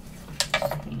the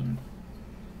screen.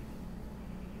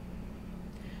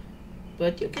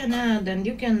 But you can add, and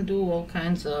you can do all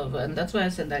kinds of, and that's why I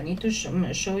said I need to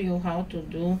show you how to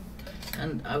do,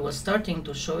 and I was starting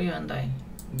to show you and I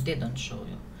didn't show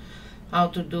you how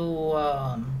to do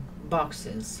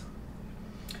boxes,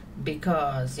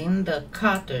 because in the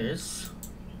cutters,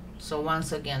 so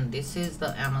once again, this is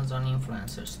the Amazon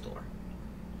influencer store,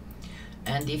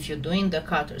 and if you're doing the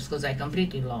cutters, because I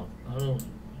completely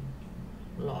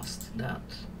lost that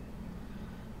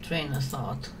train of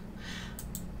thought.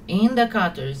 In the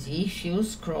cutters, if you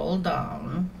scroll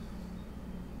down,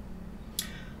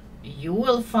 you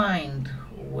will find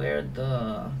where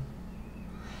the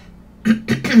where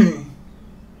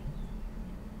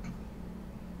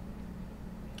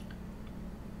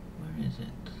is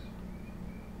it?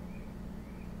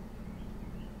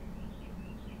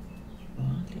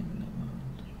 What in the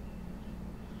world?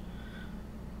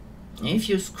 If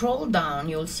you scroll down,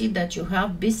 you'll see that you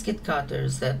have biscuit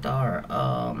cutters that are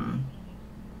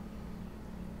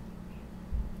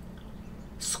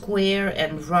square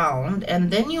and round,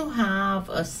 and then you have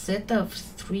a set of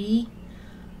 3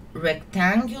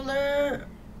 rectangular,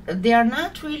 they are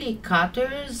not really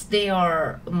cutters, they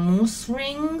are mousse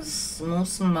rings,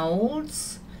 mousse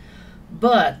molds,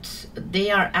 but they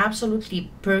are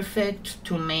absolutely perfect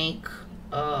to make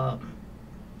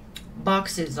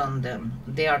boxes on them.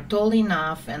 They are tall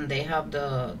enough and they have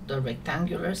the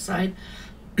rectangular side.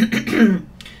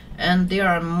 And there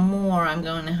are more. I'm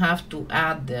going to have to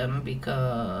add them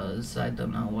because I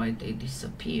don't know why they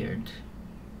disappeared.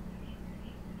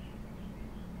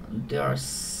 There are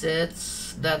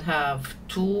sets that have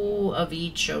 2 of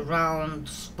each, a round,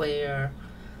 square,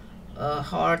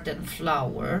 heart, and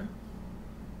flower,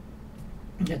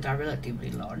 that are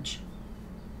relatively large.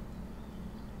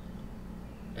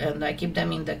 And I keep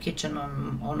them in the kitchen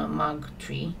on a mug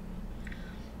tree.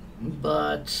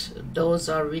 But those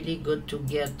are really good to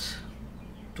get,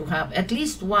 to have at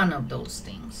least one of those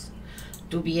things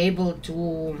to be able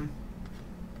to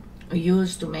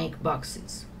use to make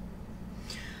boxes.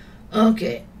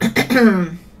 Okay.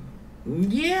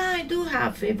 Yeah, I do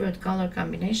have favorite color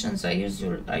combinations. I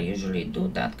usually do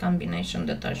that combination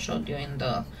that I showed you in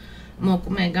the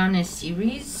Mokumegane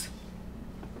series.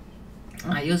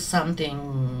 I use something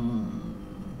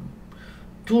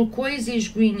turquoise-ish,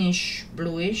 greenish,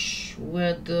 bluish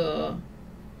with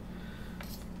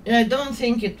I don't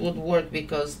think it would work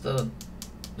because the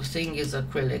thing is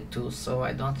acrylic too, so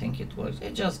I don't think it works.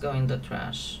 It just go in the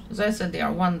trash. As I said, they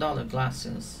are $1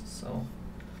 glasses, so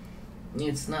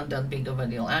it's not that big of a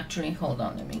deal. Actually, hold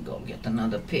on, let me go get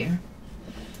another pair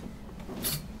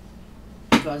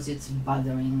because it's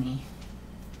bothering me.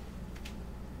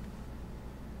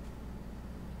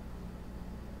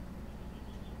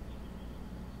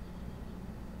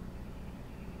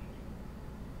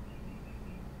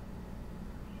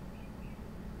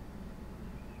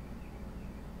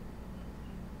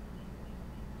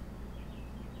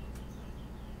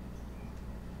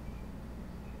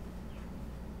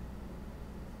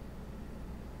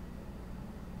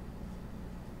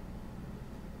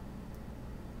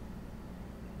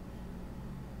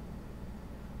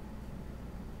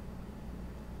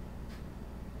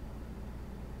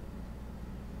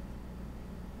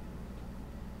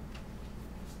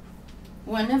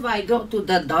 Whenever I go to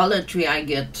the Dollar Tree, I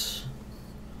get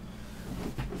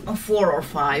a 4 or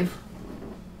 5.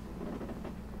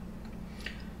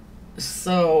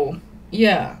 So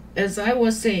yeah, as I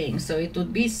was saying, so it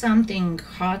would be something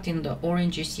hot in the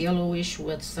orangish yellowish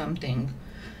with something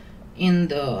in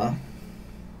the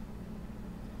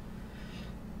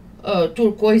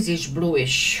turquoise-ish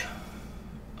bluish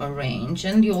range.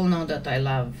 And you all know that I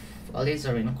love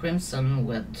alizarin crimson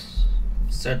with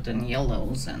certain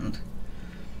yellows. And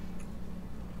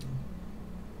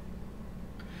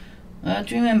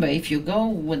but remember, if you go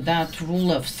with that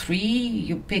rule of 3,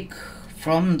 you pick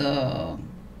from the,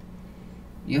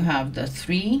 you have the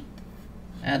 3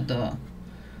 at the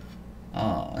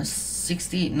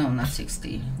 60, no not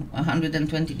 60,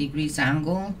 120 degrees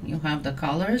angle. You have the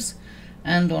colors,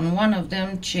 and on one of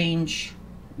them change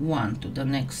 1 to the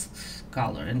next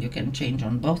color, and you can change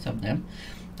on both of them.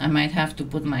 I might have to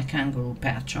put my kangaroo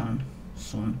patch on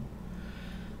soon.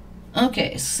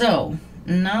 Okay, so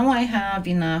now I have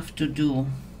enough to do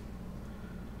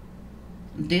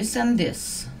this and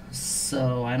this,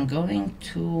 so I'm going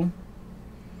to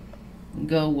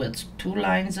go with 2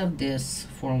 lines of this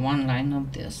for 1 line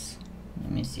of this.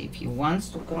 Let me see if he wants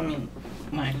to come in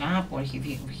my lap or if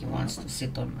he wants to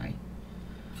sit on my,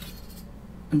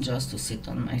 just to sit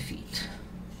on my feet.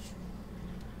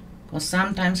 Because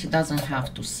sometimes he doesn't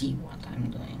have to see what I'm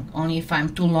doing. Only if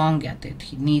I'm too long at it,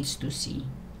 he needs to see.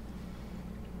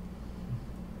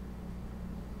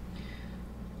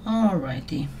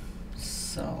 Alrighty,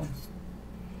 so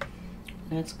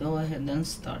let's go ahead and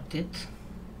start it.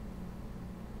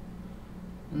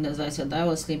 And as I said, I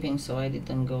was sleeping, so I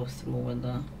didn't go through with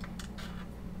the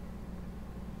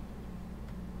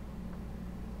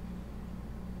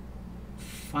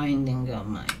finding of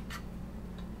my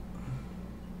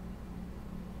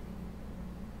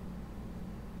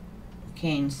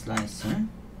cane slicer.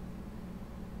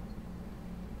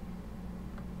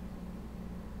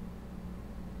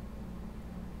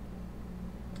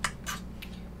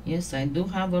 Yes, I do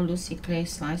have a Lucy clay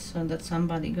slicer that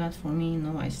somebody got for me.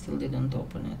 No, I still didn't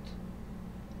open it.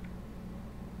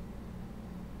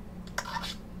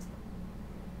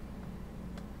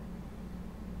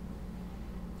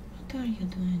 What are you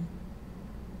doing?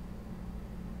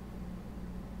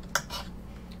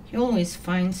 He always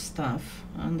finds stuff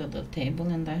under the table,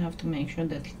 and I have to make sure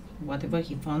that whatever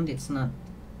he found, he's not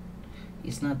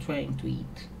trying to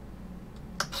eat.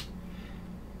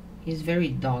 He's very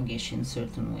doggish in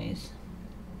certain ways.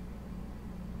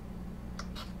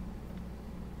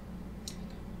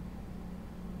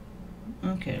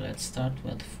 Okay, let's start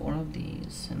with 4 of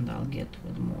these, and I'll get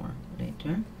with more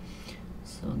later.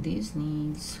 So this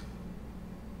needs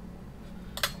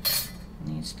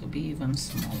to be even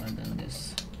smaller than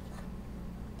this.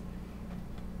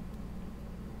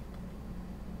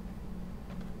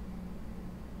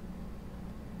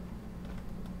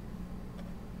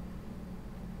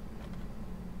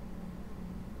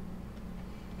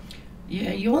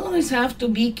 Yeah, you always have to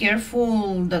be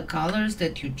careful the colors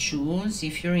that you choose.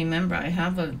 If you remember, I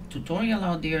have a tutorial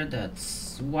out there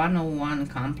that's 101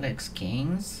 complex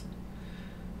canes,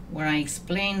 where I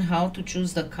explain how to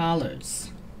choose the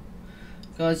colors.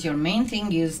 Because your main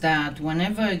thing is that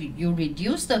whenever you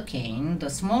reduce the cane, the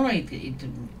smaller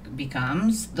it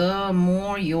becomes, the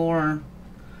more your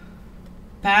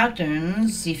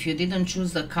patterns, if you didn't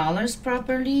choose the colors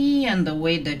properly and the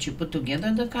way that you put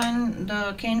together the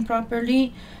cane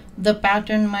properly, the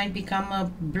pattern might become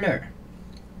a blur.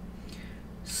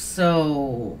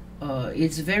 So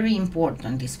it's very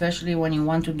important, especially when you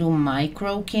want to do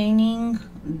micro caning,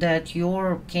 that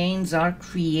your canes are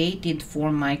created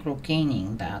for micro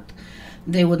caning, that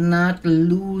they would not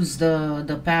lose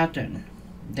the pattern.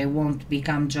 They won't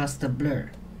become just a blur.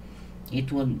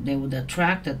 They would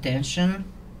attract attention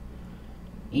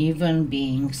even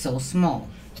being so small.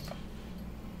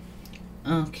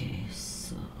 Okay,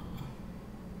 so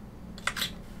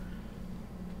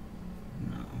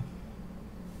no.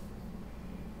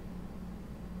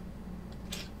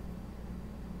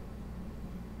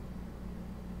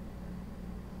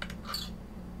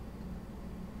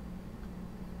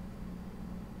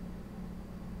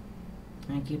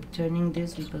 I keep turning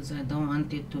this because I don't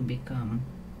want it to become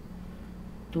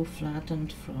too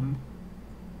flattened from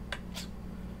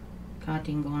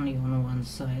cutting only on one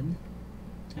side.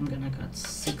 I'm gonna cut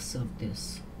 6 of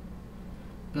this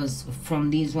because from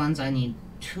these ones I need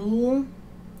 2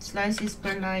 slices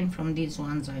per line. From these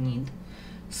ones I need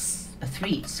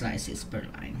 3 slices per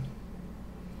line.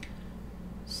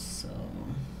 So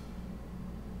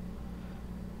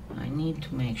I need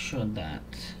to make sure that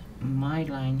my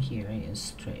line here is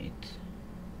straight.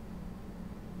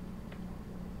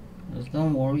 Just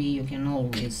don't worry, you can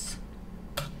always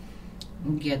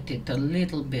get it a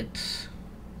little bit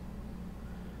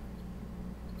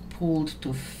pulled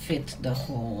to fit the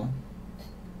whole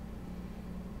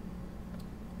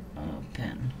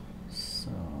pen.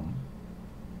 So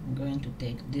I'm going to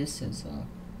take this as a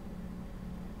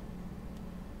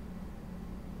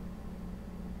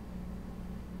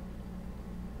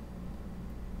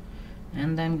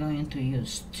and I'm going to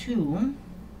use 2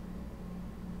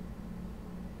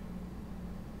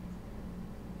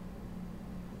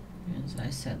 as I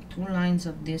said, 2 lines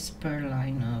of this per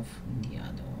line of the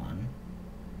other one.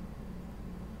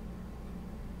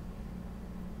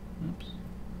 Oops.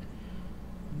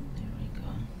 There we go.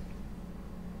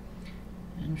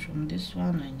 And from this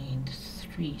one I need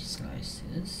 3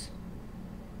 slices.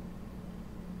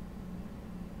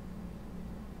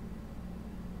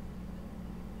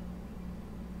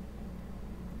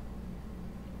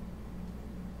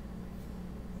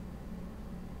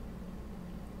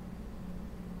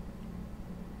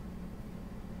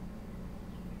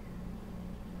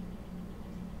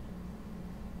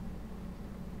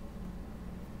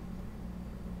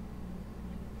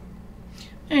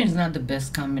 It's not the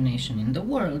best combination in the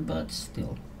world, but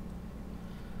still.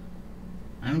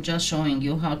 I'm just showing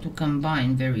you how to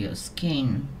combine various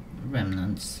cane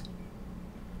remnants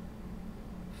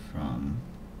from,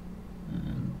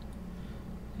 and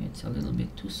it's a little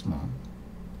bit too small.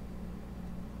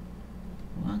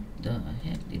 What the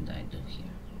heck did I do here?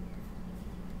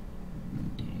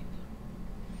 There you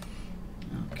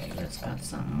go. Okay, let's cut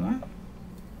some more.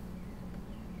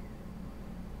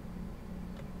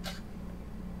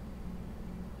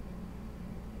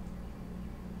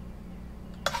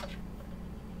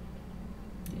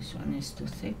 This one is too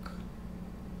thick.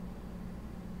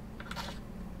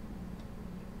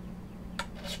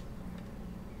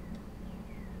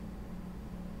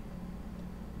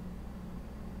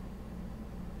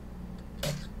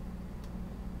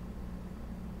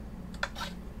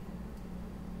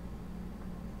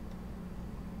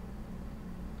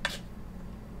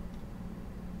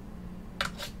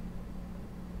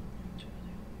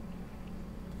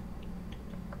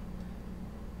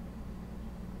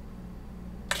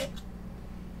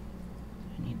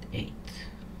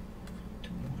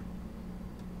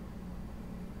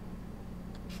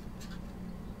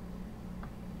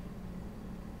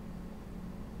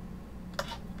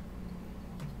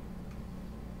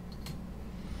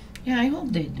 Yeah, I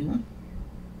hope they do.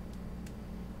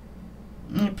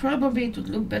 Probably it would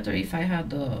look better if I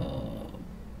had a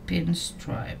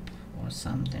pinstripe or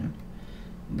something,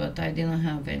 but I didn't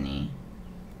have any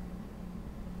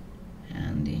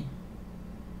handy.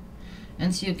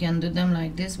 And so you can do them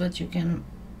like this, but you can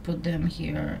put them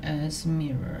here as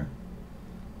mirror.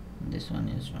 This one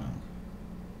is wrong.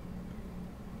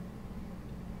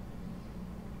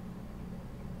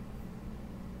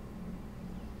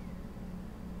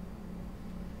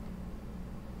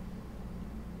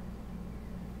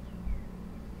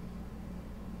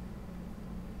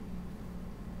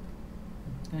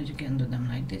 You can do them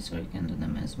like this, or you can do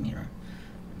them as mirror.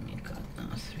 Let me cut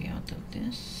now 3 out of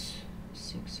this,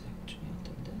 6 actually out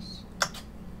of this.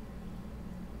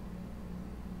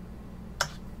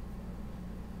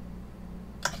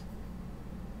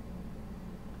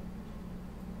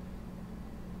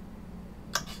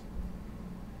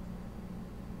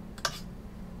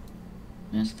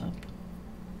 Messed up.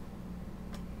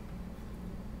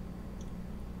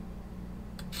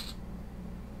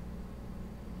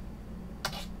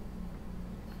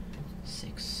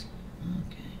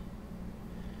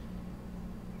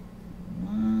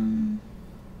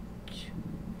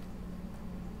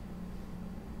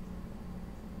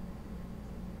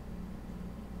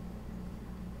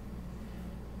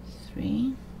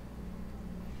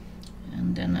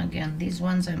 And then again, these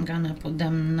ones I'm gonna put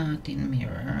them not in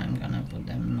mirror, I'm gonna put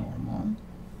them normal,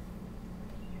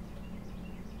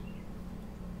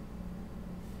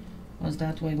 because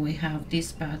that way we have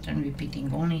this pattern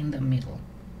repeating only in the middle.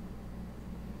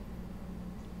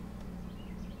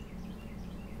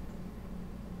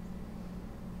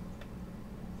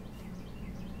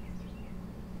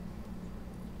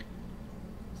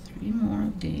 Three more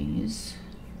of these.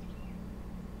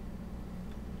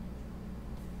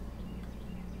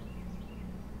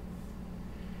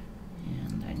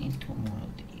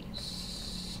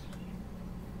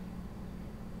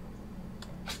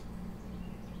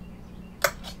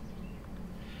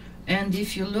 And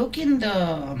if you look in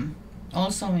the,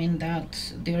 also in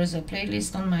that, there is a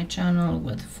playlist on my channel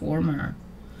with former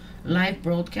live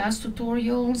broadcast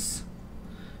tutorials.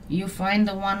 You find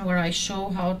the one where I show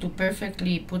how to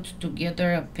perfectly put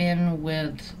together a pen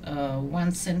with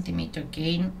 1 centimeter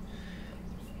cane.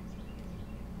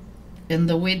 And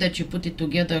the way that you put it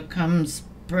together comes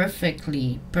perfect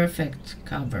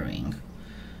covering.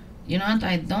 You know what,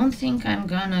 I don't think I'm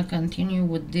gonna continue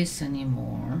with this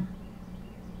anymore.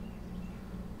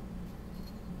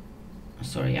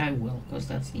 Sorry, I will, because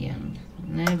that's the end.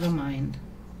 Never mind.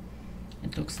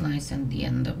 It looks nice at the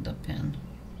end of the pen.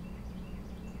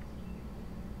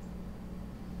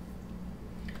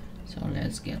 So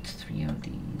let's get 3 of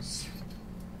these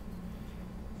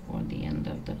for the end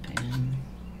of the pen.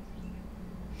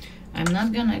 I'm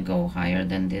not gonna go higher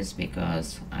than this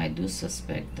because I do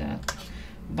suspect that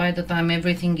by the time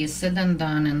everything is said and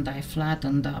done and I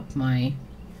flattened up my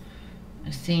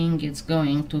thing, it's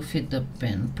going to fit the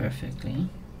pen perfectly.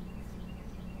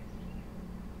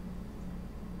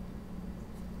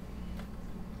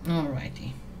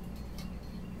 Alrighty.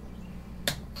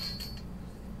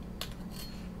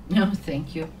 No,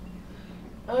 thank you.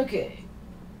 Okay,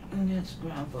 let's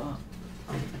grab a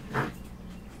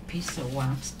piece of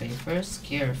wax paper,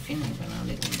 scare Finnegan a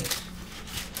little bit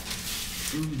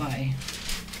by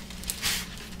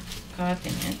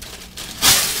cutting it.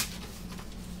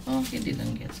 Oh, he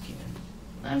didn't get scared.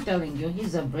 I'm telling you,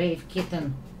 he's a brave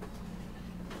kitten.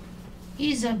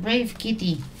 He's a brave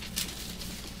kitty.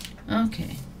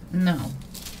 Okay, now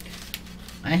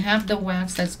I have the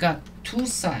wax that's got two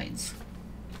sides.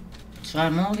 So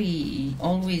I'm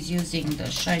always using the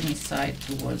shiny side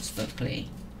towards the clay.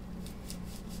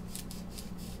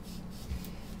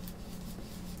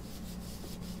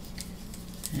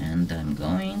 And I'm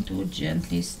going to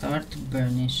gently start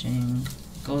burnishing,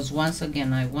 because once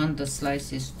again I want the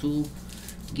slices to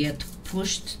get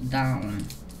pushed down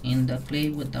in the clay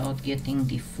without getting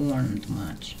deformed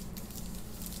much.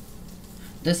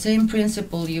 The same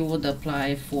principle you would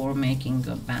apply for making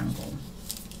a bangle.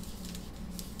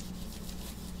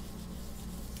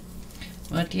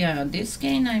 But yeah, this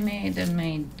cane I made and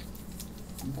made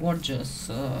gorgeous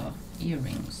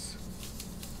earrings.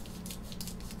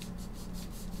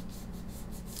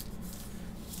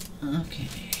 Okay.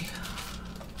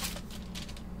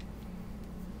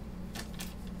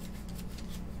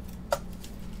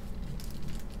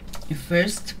 You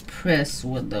first press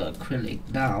with the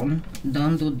acrylic down.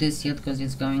 Don't do this yet because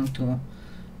it's going to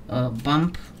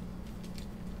bump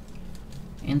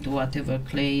into whatever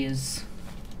clay is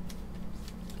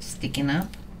sticking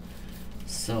up.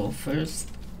 So first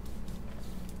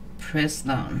press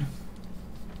down.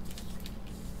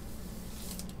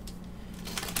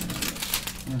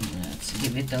 Let's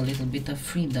give it a little bit of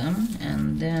freedom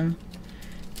and then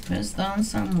press down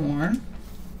some more.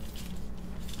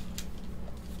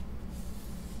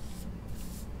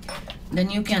 Then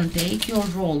you can take your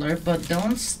roller, but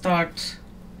don't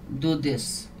do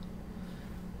this.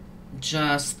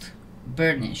 Just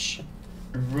burnish,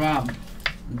 rub,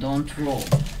 don't roll.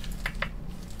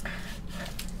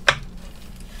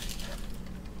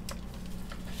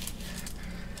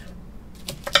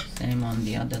 Same on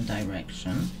the other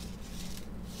direction.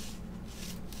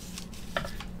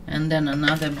 And then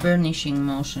another burnishing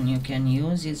motion you can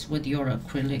use is with your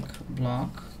acrylic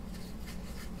block.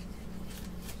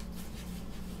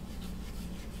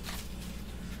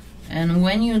 And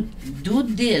when you do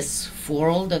this for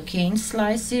all the cane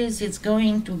slices, it's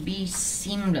going to be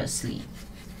seamlessly,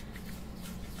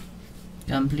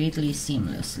 completely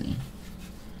seamlessly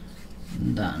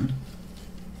done.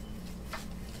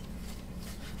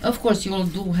 Of course, you'll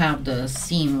do have the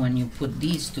seam when you put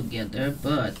these together,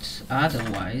 but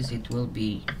otherwise it will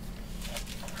be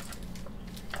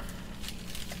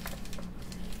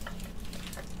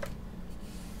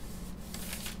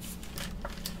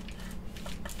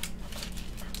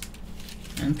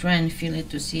and try and feel it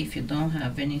to see if you don't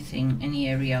have any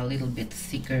area a little bit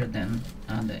thicker than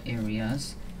other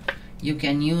areas. You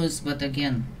can use, but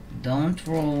again, don't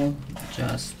roll,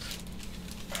 just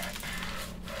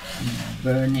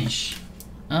burnish.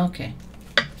 Okay,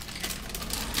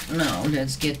 now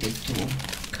let's get it to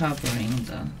covering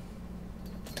the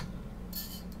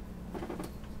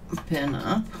pen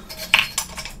up.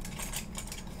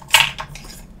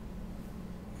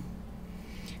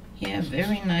 Yeah,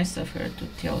 very nice of her to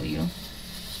tell you.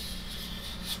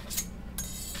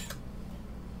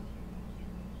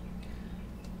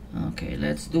 Okay,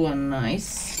 let's do a nice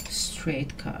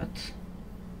straight cut.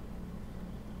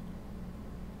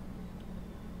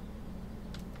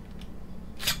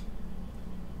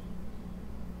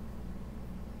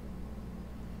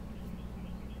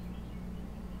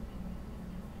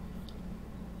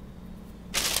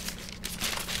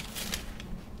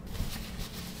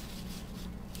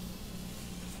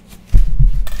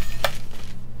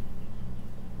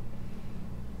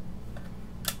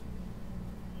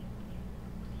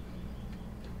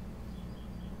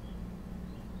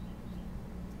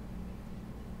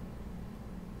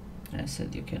 I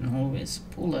said you can always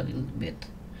pull a little bit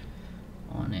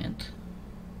on it.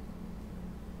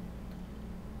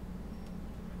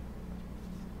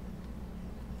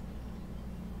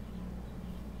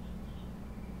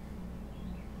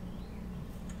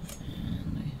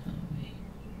 And I have a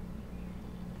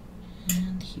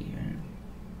end here,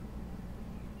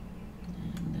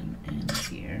 and then end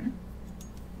here.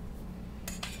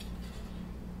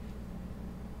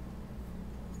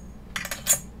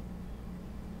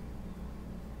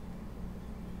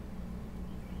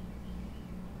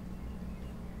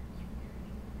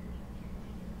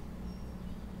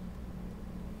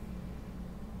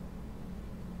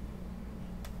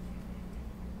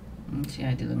 See,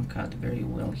 I didn't cut very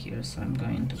well here, so I'm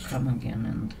going to come again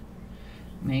and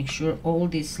make sure all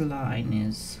this line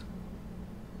is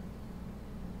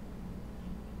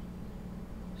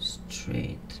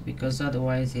straight, because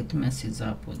otherwise it messes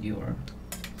up with your...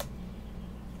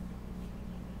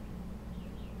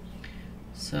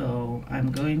 So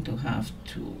I'm going to have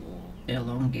to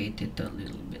elongate it a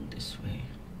little bit this way.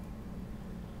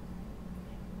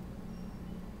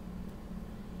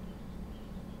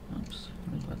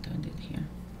 I did here.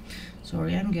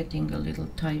 Sorry, I'm getting a little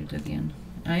tired again.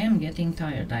 I am getting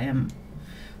tired. I am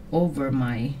over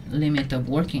my limit of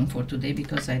working for today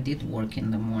because I did work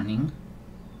in the morning.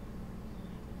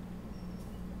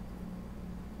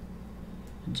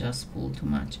 Just pull too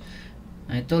much.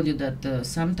 I told you that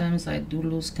sometimes I do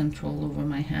lose control over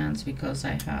my hands because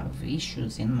I have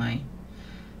issues in my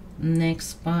neck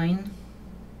spine.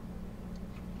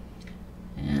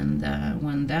 And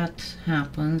when that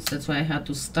happens, that's why I had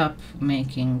to stop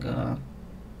making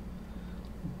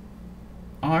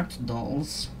art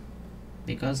dolls,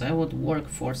 because I would work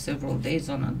for several days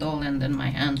on a doll and then my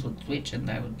hands would twitch and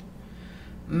I would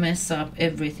mess up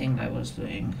everything I was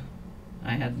doing.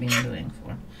 I had been doing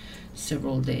for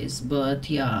several days. But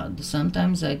yeah,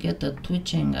 sometimes I get a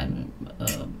twitching,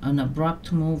 an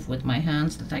abrupt move with my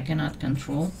hands that I cannot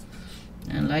control.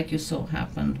 And like you saw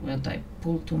happened when I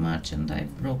pulled too much and I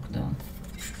broke the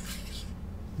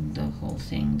whole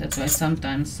thing. That's why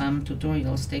sometimes some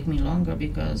tutorials take me longer,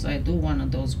 because I do one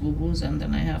of those boo-boos and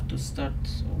then I have to start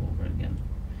all over again.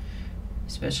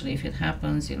 Especially if it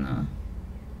happens in a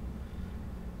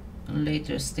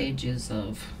later stages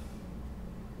of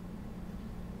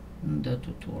the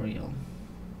tutorial.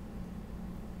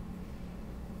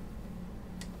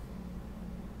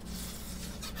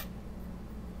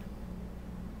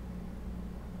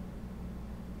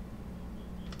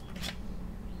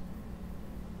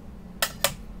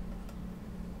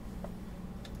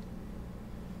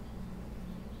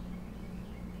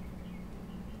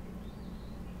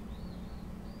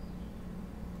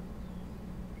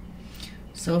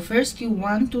 So first you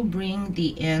want to bring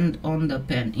the end on the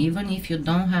pen, even if you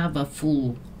don't have a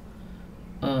full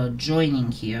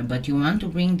joining here, but you want to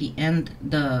bring the end,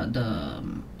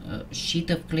 the sheet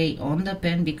of clay on the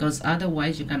pen, because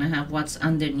otherwise you're gonna have what's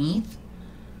underneath.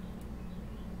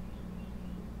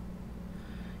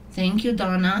 Thank you,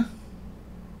 Donna.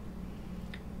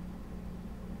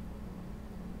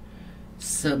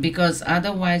 So because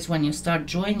otherwise when you start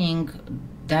joining,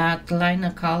 that line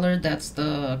of color, that's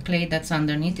the clay that's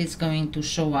underneath, is going to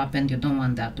show up, and you don't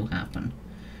want that to happen.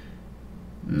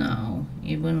 Now,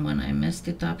 even when I messed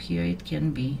it up here, it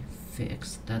can be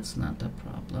fixed. That's not a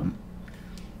problem.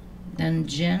 Then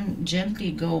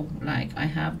gently go, like I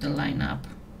have the line up.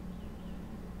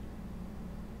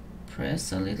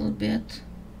 Press a little bit,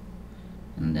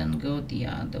 and then go the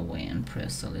other way and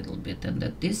press a little bit. And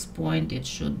at this point, it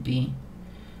should be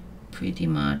pretty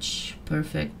much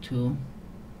perfect to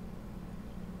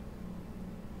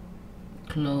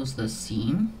close the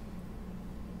seam.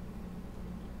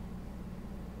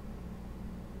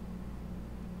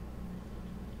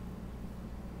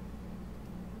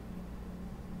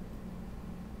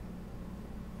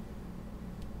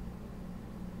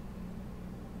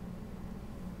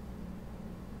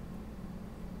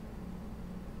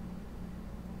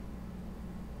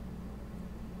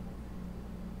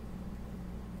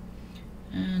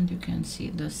 And you can see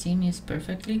the seam is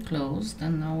perfectly closed,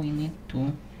 and now we need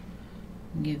to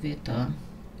give it a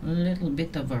little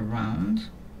bit of a round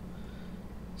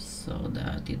so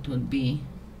that it would be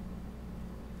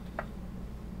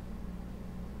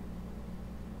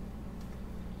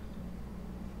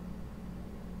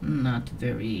not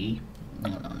very,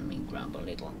 hold on, let me grab a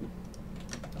little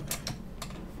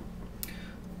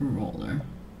roller.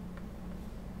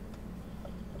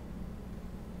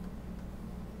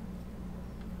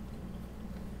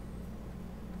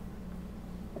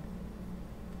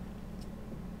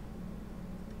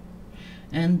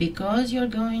 And because you're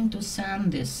going to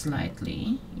sand this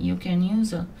slightly, you can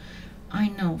use a, I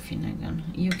know, Finnegan,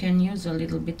 you can use a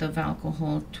little bit of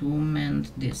alcohol to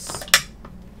mend this.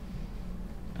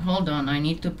 Hold on, I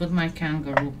need to put my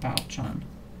kangaroo pouch on.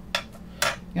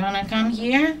 You wanna come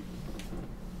here?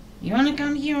 You wanna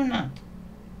come here or not?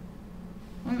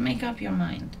 Well, make up your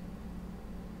mind.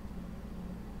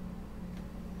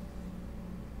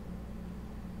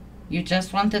 You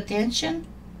just want attention?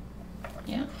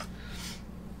 Yeah?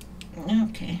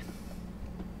 Okay.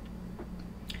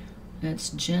 Let's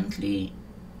gently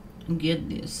get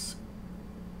this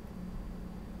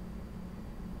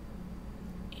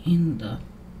in the,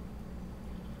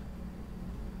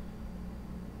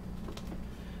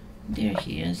 there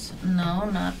he is. No,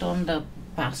 not on the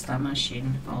pasta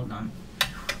machine. Hold on.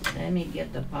 Let me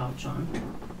get the pouch on.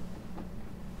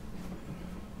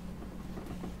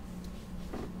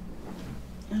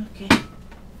 Okay.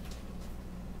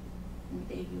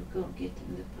 There you go. Get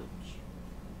in the pouch.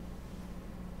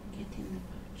 Get in the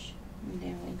pouch. And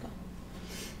there we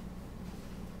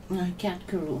go. Cat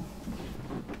Karoo.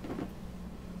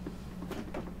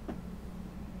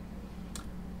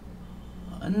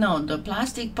 No, the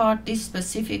plastic part, these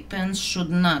specific pens should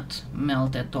not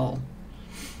melt at all.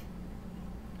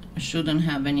 Shouldn't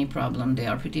have any problem. They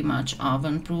are pretty much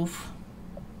oven proof,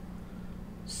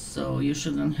 so you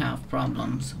shouldn't have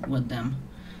problems with them.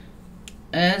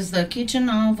 As the kitchen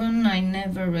oven, I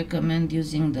never recommend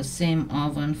using the same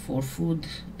oven for food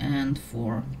and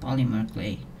for polymer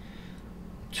clay.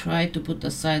 Try to put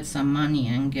aside some money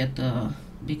and get a,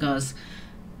 because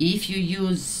if you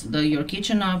use your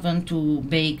kitchen oven to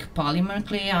bake polymer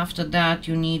clay, after that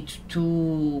you need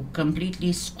to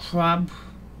completely scrub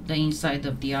the inside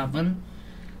of the oven,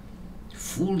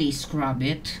 fully scrub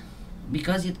it,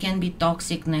 because it can be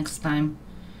toxic next time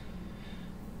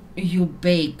you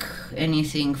bake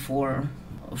anything for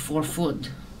food,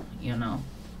 you know.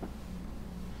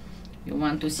 You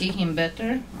want to see him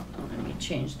better? Hold on, let me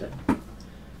change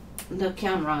the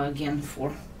camera again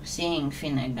for seeing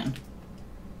Finnegan.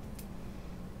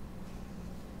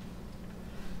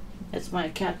 That's my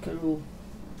cat Karoo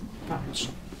pouch.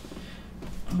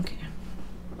 Okay.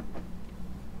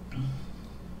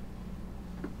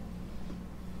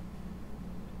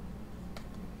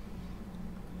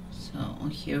 So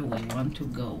here we want to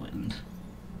go, and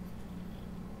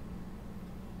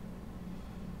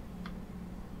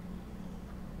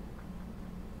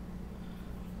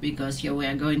because here we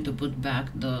are going to put back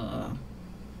the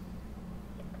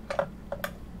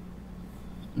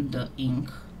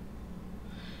ink,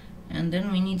 and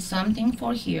then we need something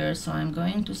for here, so I'm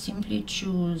going to simply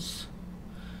choose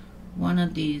one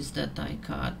of these that I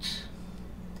cut.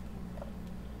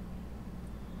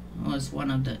 Was one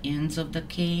of the ends of the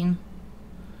cane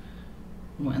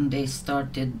when they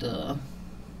started to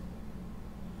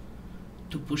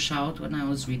push out when I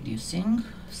was reducing,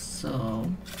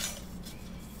 so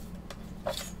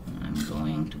I'm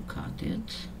going to cut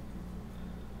it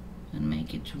and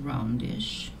make it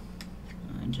roundish.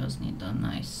 I just need a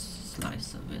nice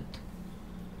slice of it.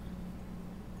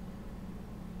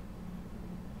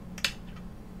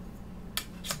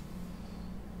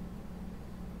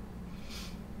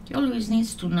 He always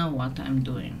needs to know what I'm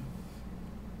doing.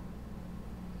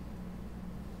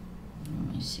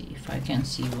 Let me see if I can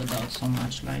see without so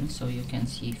much line, so you can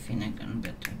see Finnegan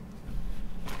better.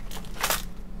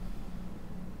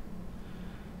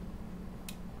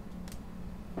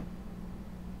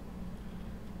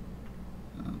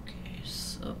 Okay,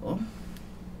 so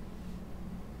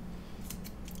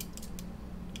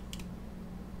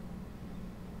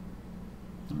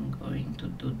I'm going to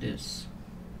do this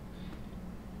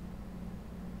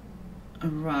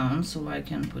around so I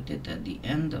can put it at the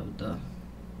end of the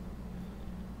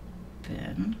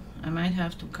pen. I might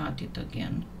have to cut it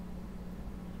again.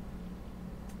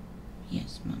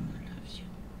 Yes, Mama loves you.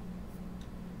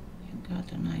 You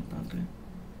got an eye bugger.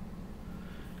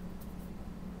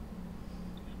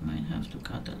 I might have to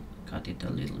cut it a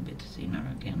little bit thinner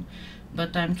again,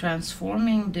 but I'm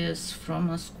transforming this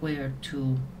from a square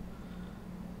to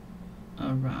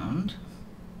a round.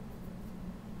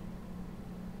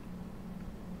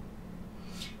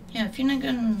 Yeah,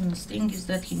 Finnegan's thing is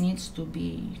that he needs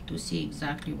to see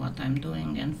exactly what I'm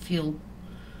doing and feel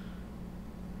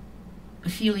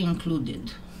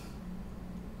included.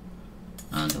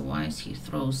 Otherwise he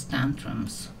throws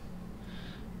tantrums.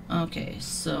 Okay,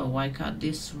 so I cut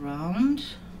this round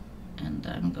and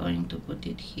I'm going to put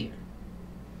it here.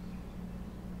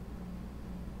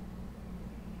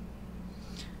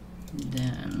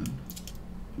 Then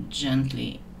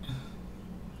gently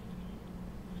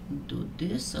do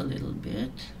this a little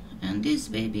bit, and this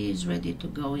baby is ready to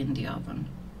go in the oven.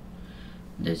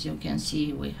 As you can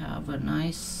see, we have a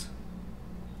nice,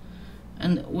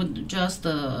 and with just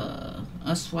a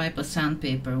swipe of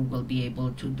sandpaper we'll be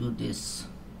able to do this,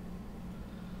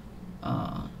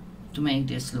 to make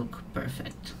this look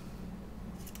perfect.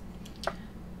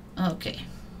 Okay,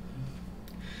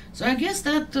 so I guess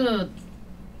that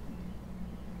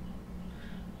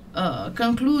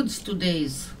concludes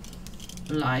today's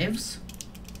lives.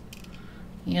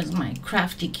 Here's my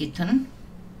crafty kitten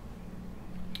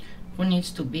who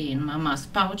needs to be in Mama's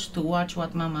pouch to watch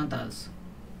what Mama does.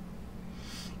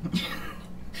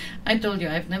 I told you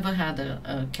I've never had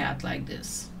a cat like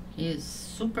this. He is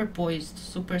super poised,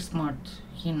 super smart.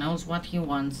 He knows what he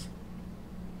wants,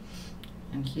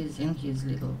 and he's in his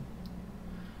little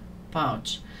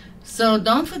pouch. So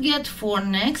don't forget, for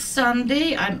next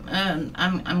Sunday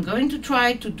I'm going to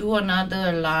try to do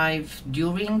another live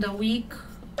during the week,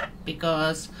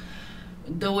 because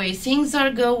the way things are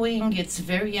going, it's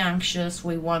very anxious.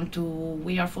 We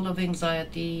are full of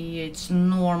anxiety. It's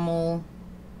normal,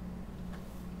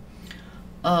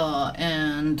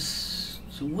 and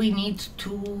we need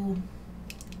to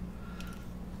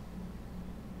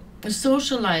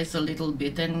socialize a little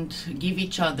bit and give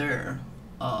each other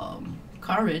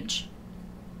courage.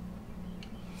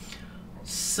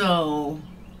 So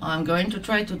I'm going to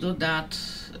try to do that,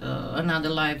 another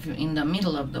live in the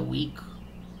middle of the week.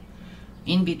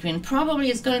 In between,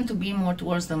 probably it's going to be more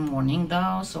towards the morning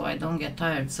though, so I don't get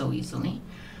tired so easily.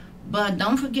 But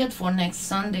don't forget for next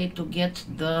Sunday to get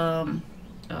the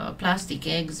plastic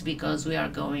eggs, because we are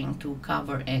going to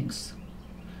cover eggs,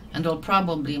 and we'll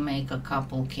probably make a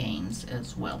couple canes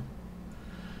as well.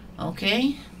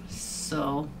 Okay,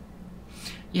 so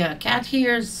yeah, cat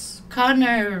hears.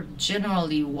 Connor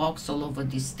generally walks all over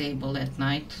this table at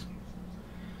night,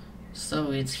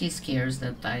 so it's his hairs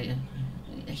that I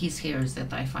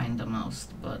find the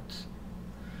most. But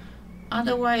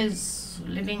otherwise,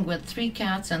 living with 3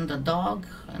 cats and a dog,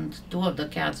 and 2 of the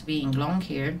cats being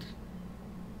long-haired,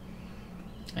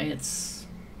 it's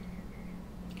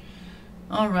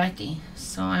alrighty.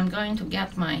 So I'm going to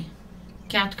get my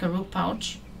cat Karoo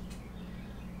pouch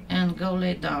and go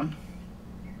lay down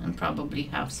and probably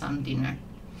have some dinner.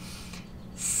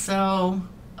 So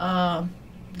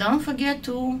don't forget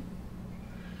to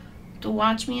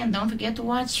watch me, and don't forget to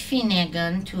watch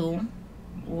Finnegan too,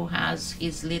 who has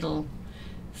his little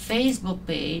Facebook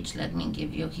page. Let me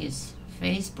give you his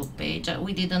Facebook page.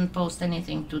 We didn't post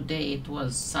anything today, it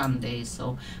was Sunday,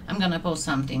 so I'm gonna post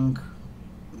something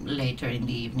later in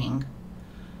the evening.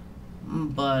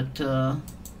 But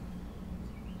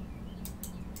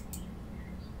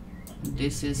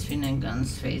this is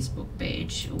Finnegan's Facebook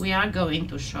page. We are going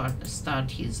to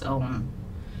start his own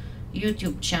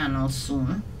YouTube channel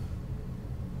soon.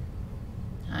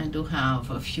 I do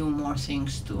have a few more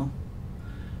things to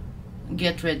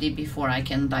get ready before I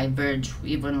can diverge.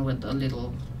 Even with a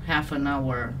little half an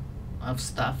hour of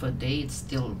stuff a day, it's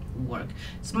still work.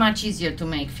 It's much easier to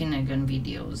make Finnegan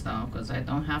videos now, because I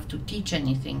don't have to teach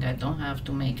anything. I don't have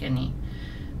to make any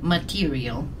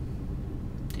material.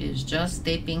 It's just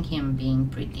taping him being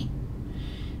pretty.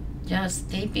 Just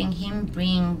taping him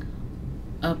being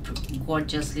a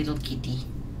gorgeous little kitty.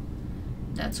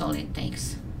 That's all it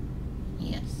takes.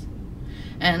 Yes.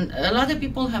 And a lot of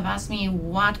people have asked me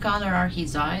what color are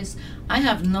his eyes. I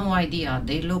have no idea.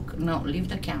 They look, no, leave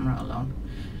the camera alone.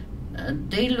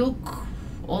 They look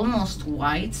almost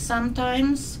white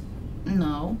sometimes.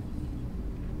 No.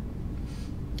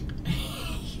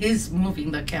 He's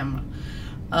moving the camera.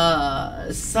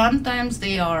 Sometimes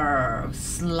they are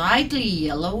slightly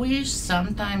yellowish,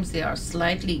 sometimes they are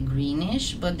slightly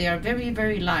greenish, but they are very,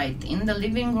 very light. In the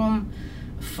living room,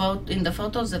 in the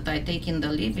photos that I take in the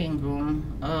living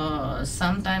room,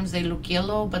 sometimes they look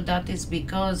yellow, but that is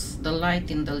because the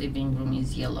light in the living room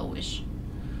is yellowish.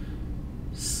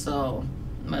 So,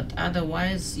 but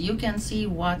otherwise you can see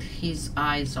what his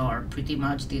eyes are. Pretty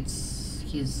much it's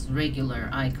his regular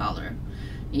eye color.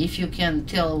 If you can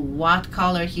tell what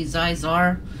color his eyes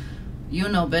are, you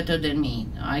know better than me.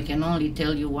 I can only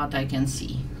tell you what I can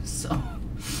see. So,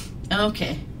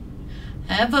 okay.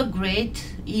 Have a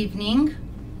great evening.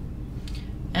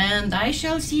 And I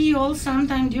shall see you all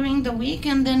sometime during the week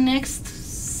and then next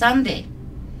Sunday.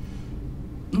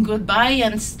 Goodbye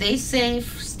and stay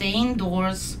safe. Stay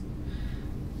indoors.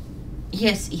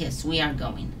 Yes, we are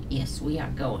going. Yes, we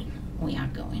are going. We are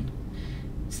going.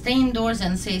 Stay indoors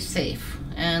and stay safe.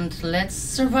 And let's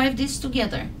survive this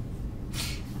together.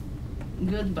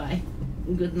 Goodbye.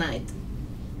 Good night.